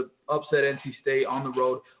to upset NC State on the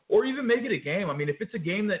road or even make it a game, I mean, if it's a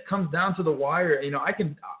game that comes down to the wire,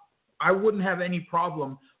 I wouldn't have any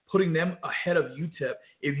problem putting them ahead of UTEP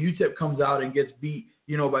if UTEP comes out and gets beat,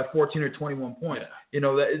 by 14 or 21 points. Yeah.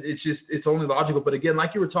 It's only logical. But again,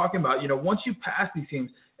 like you were talking about, once you pass these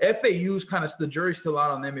teams, FAU's the jury's still out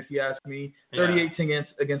on them, if you ask me. 38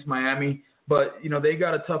 against Miami. But, they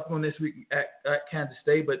got a tough one this week at Kansas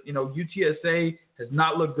State. But, UTSA has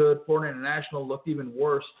not looked good. Florida International looked even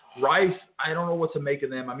worse. Rice, I don't know what to make of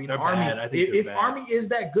them. I mean, they're Army, bad. I think if bad. Army is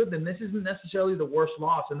that good, then this isn't necessarily the worst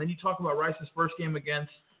loss. And then you talk about Rice's first game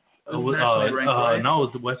against nationally ranked, right? No, it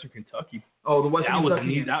was the Western Kentucky. Oh, the Western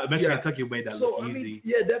Kentucky. Western Kentucky made that look easy.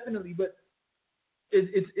 Yeah, definitely. But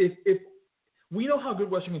if we know how good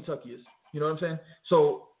Western Kentucky is, you know what I'm saying?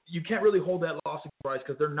 So you can't really hold that loss against Rice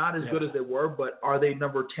because they're not as good as they were, but are they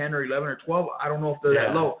number 10 or 11 or 12? I don't know if they're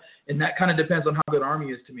that low. And that kind of depends on how good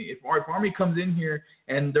Army is to me. If Army comes in here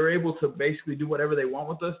and they're able to basically do whatever they want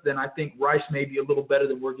with us, then I think Rice may be a little better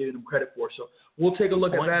than we're giving them credit for. So we'll take a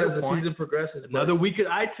look at that as the season progresses. Another week of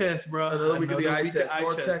eye test, bro. Another week of the eye test.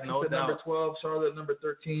 North Texas at number 12, Charlotte at number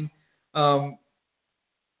 13.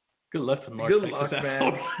 Good luck to North Good Texas. luck,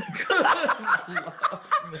 man.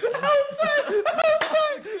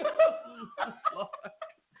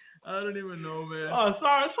 I don't even know, man. Oh,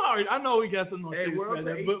 sorry. I know we got some North Texas. We're up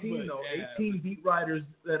to 18, though. 18 beat writers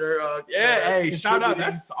that are shout out.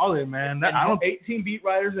 That's solid, man. 18 beat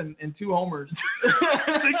writers and 2 homers.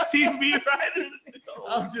 16 beat writers.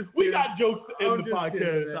 We got jokes in the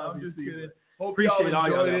podcast. I'm just kidding. Hope Appreciate all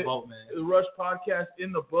y'all enjoyed that vote, man. The Rush podcast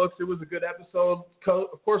in the books. It was a good episode.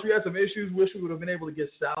 Of course, we had some issues. Wish we would have been able to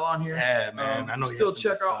get Sal on here. Yeah, man. I know. Still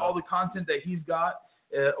check out all the content that he's got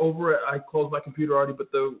over at. I closed my computer already,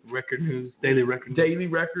 but the Record News, Daily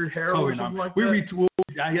Record, Herald, or something like that. We retweet.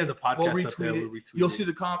 He has a podcast we'll up there. We'll retweet. You'll see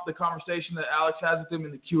the conversation that Alex has with him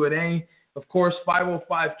in the Q&A. Of course,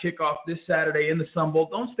 5:05 kickoff this Saturday in the Sun Bowl.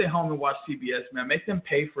 Don't stay home and watch CBS, man. Make them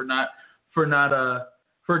pay for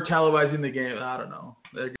televising the game. I don't know.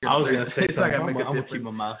 I was going to say something. I'm going to keep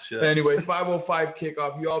my mouth shut. Anyway, 5:05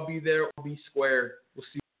 kickoff. You all be there or be square. We'll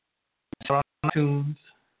see you on iTunes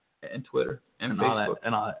and Twitter and Facebook.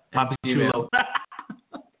 All that. My email.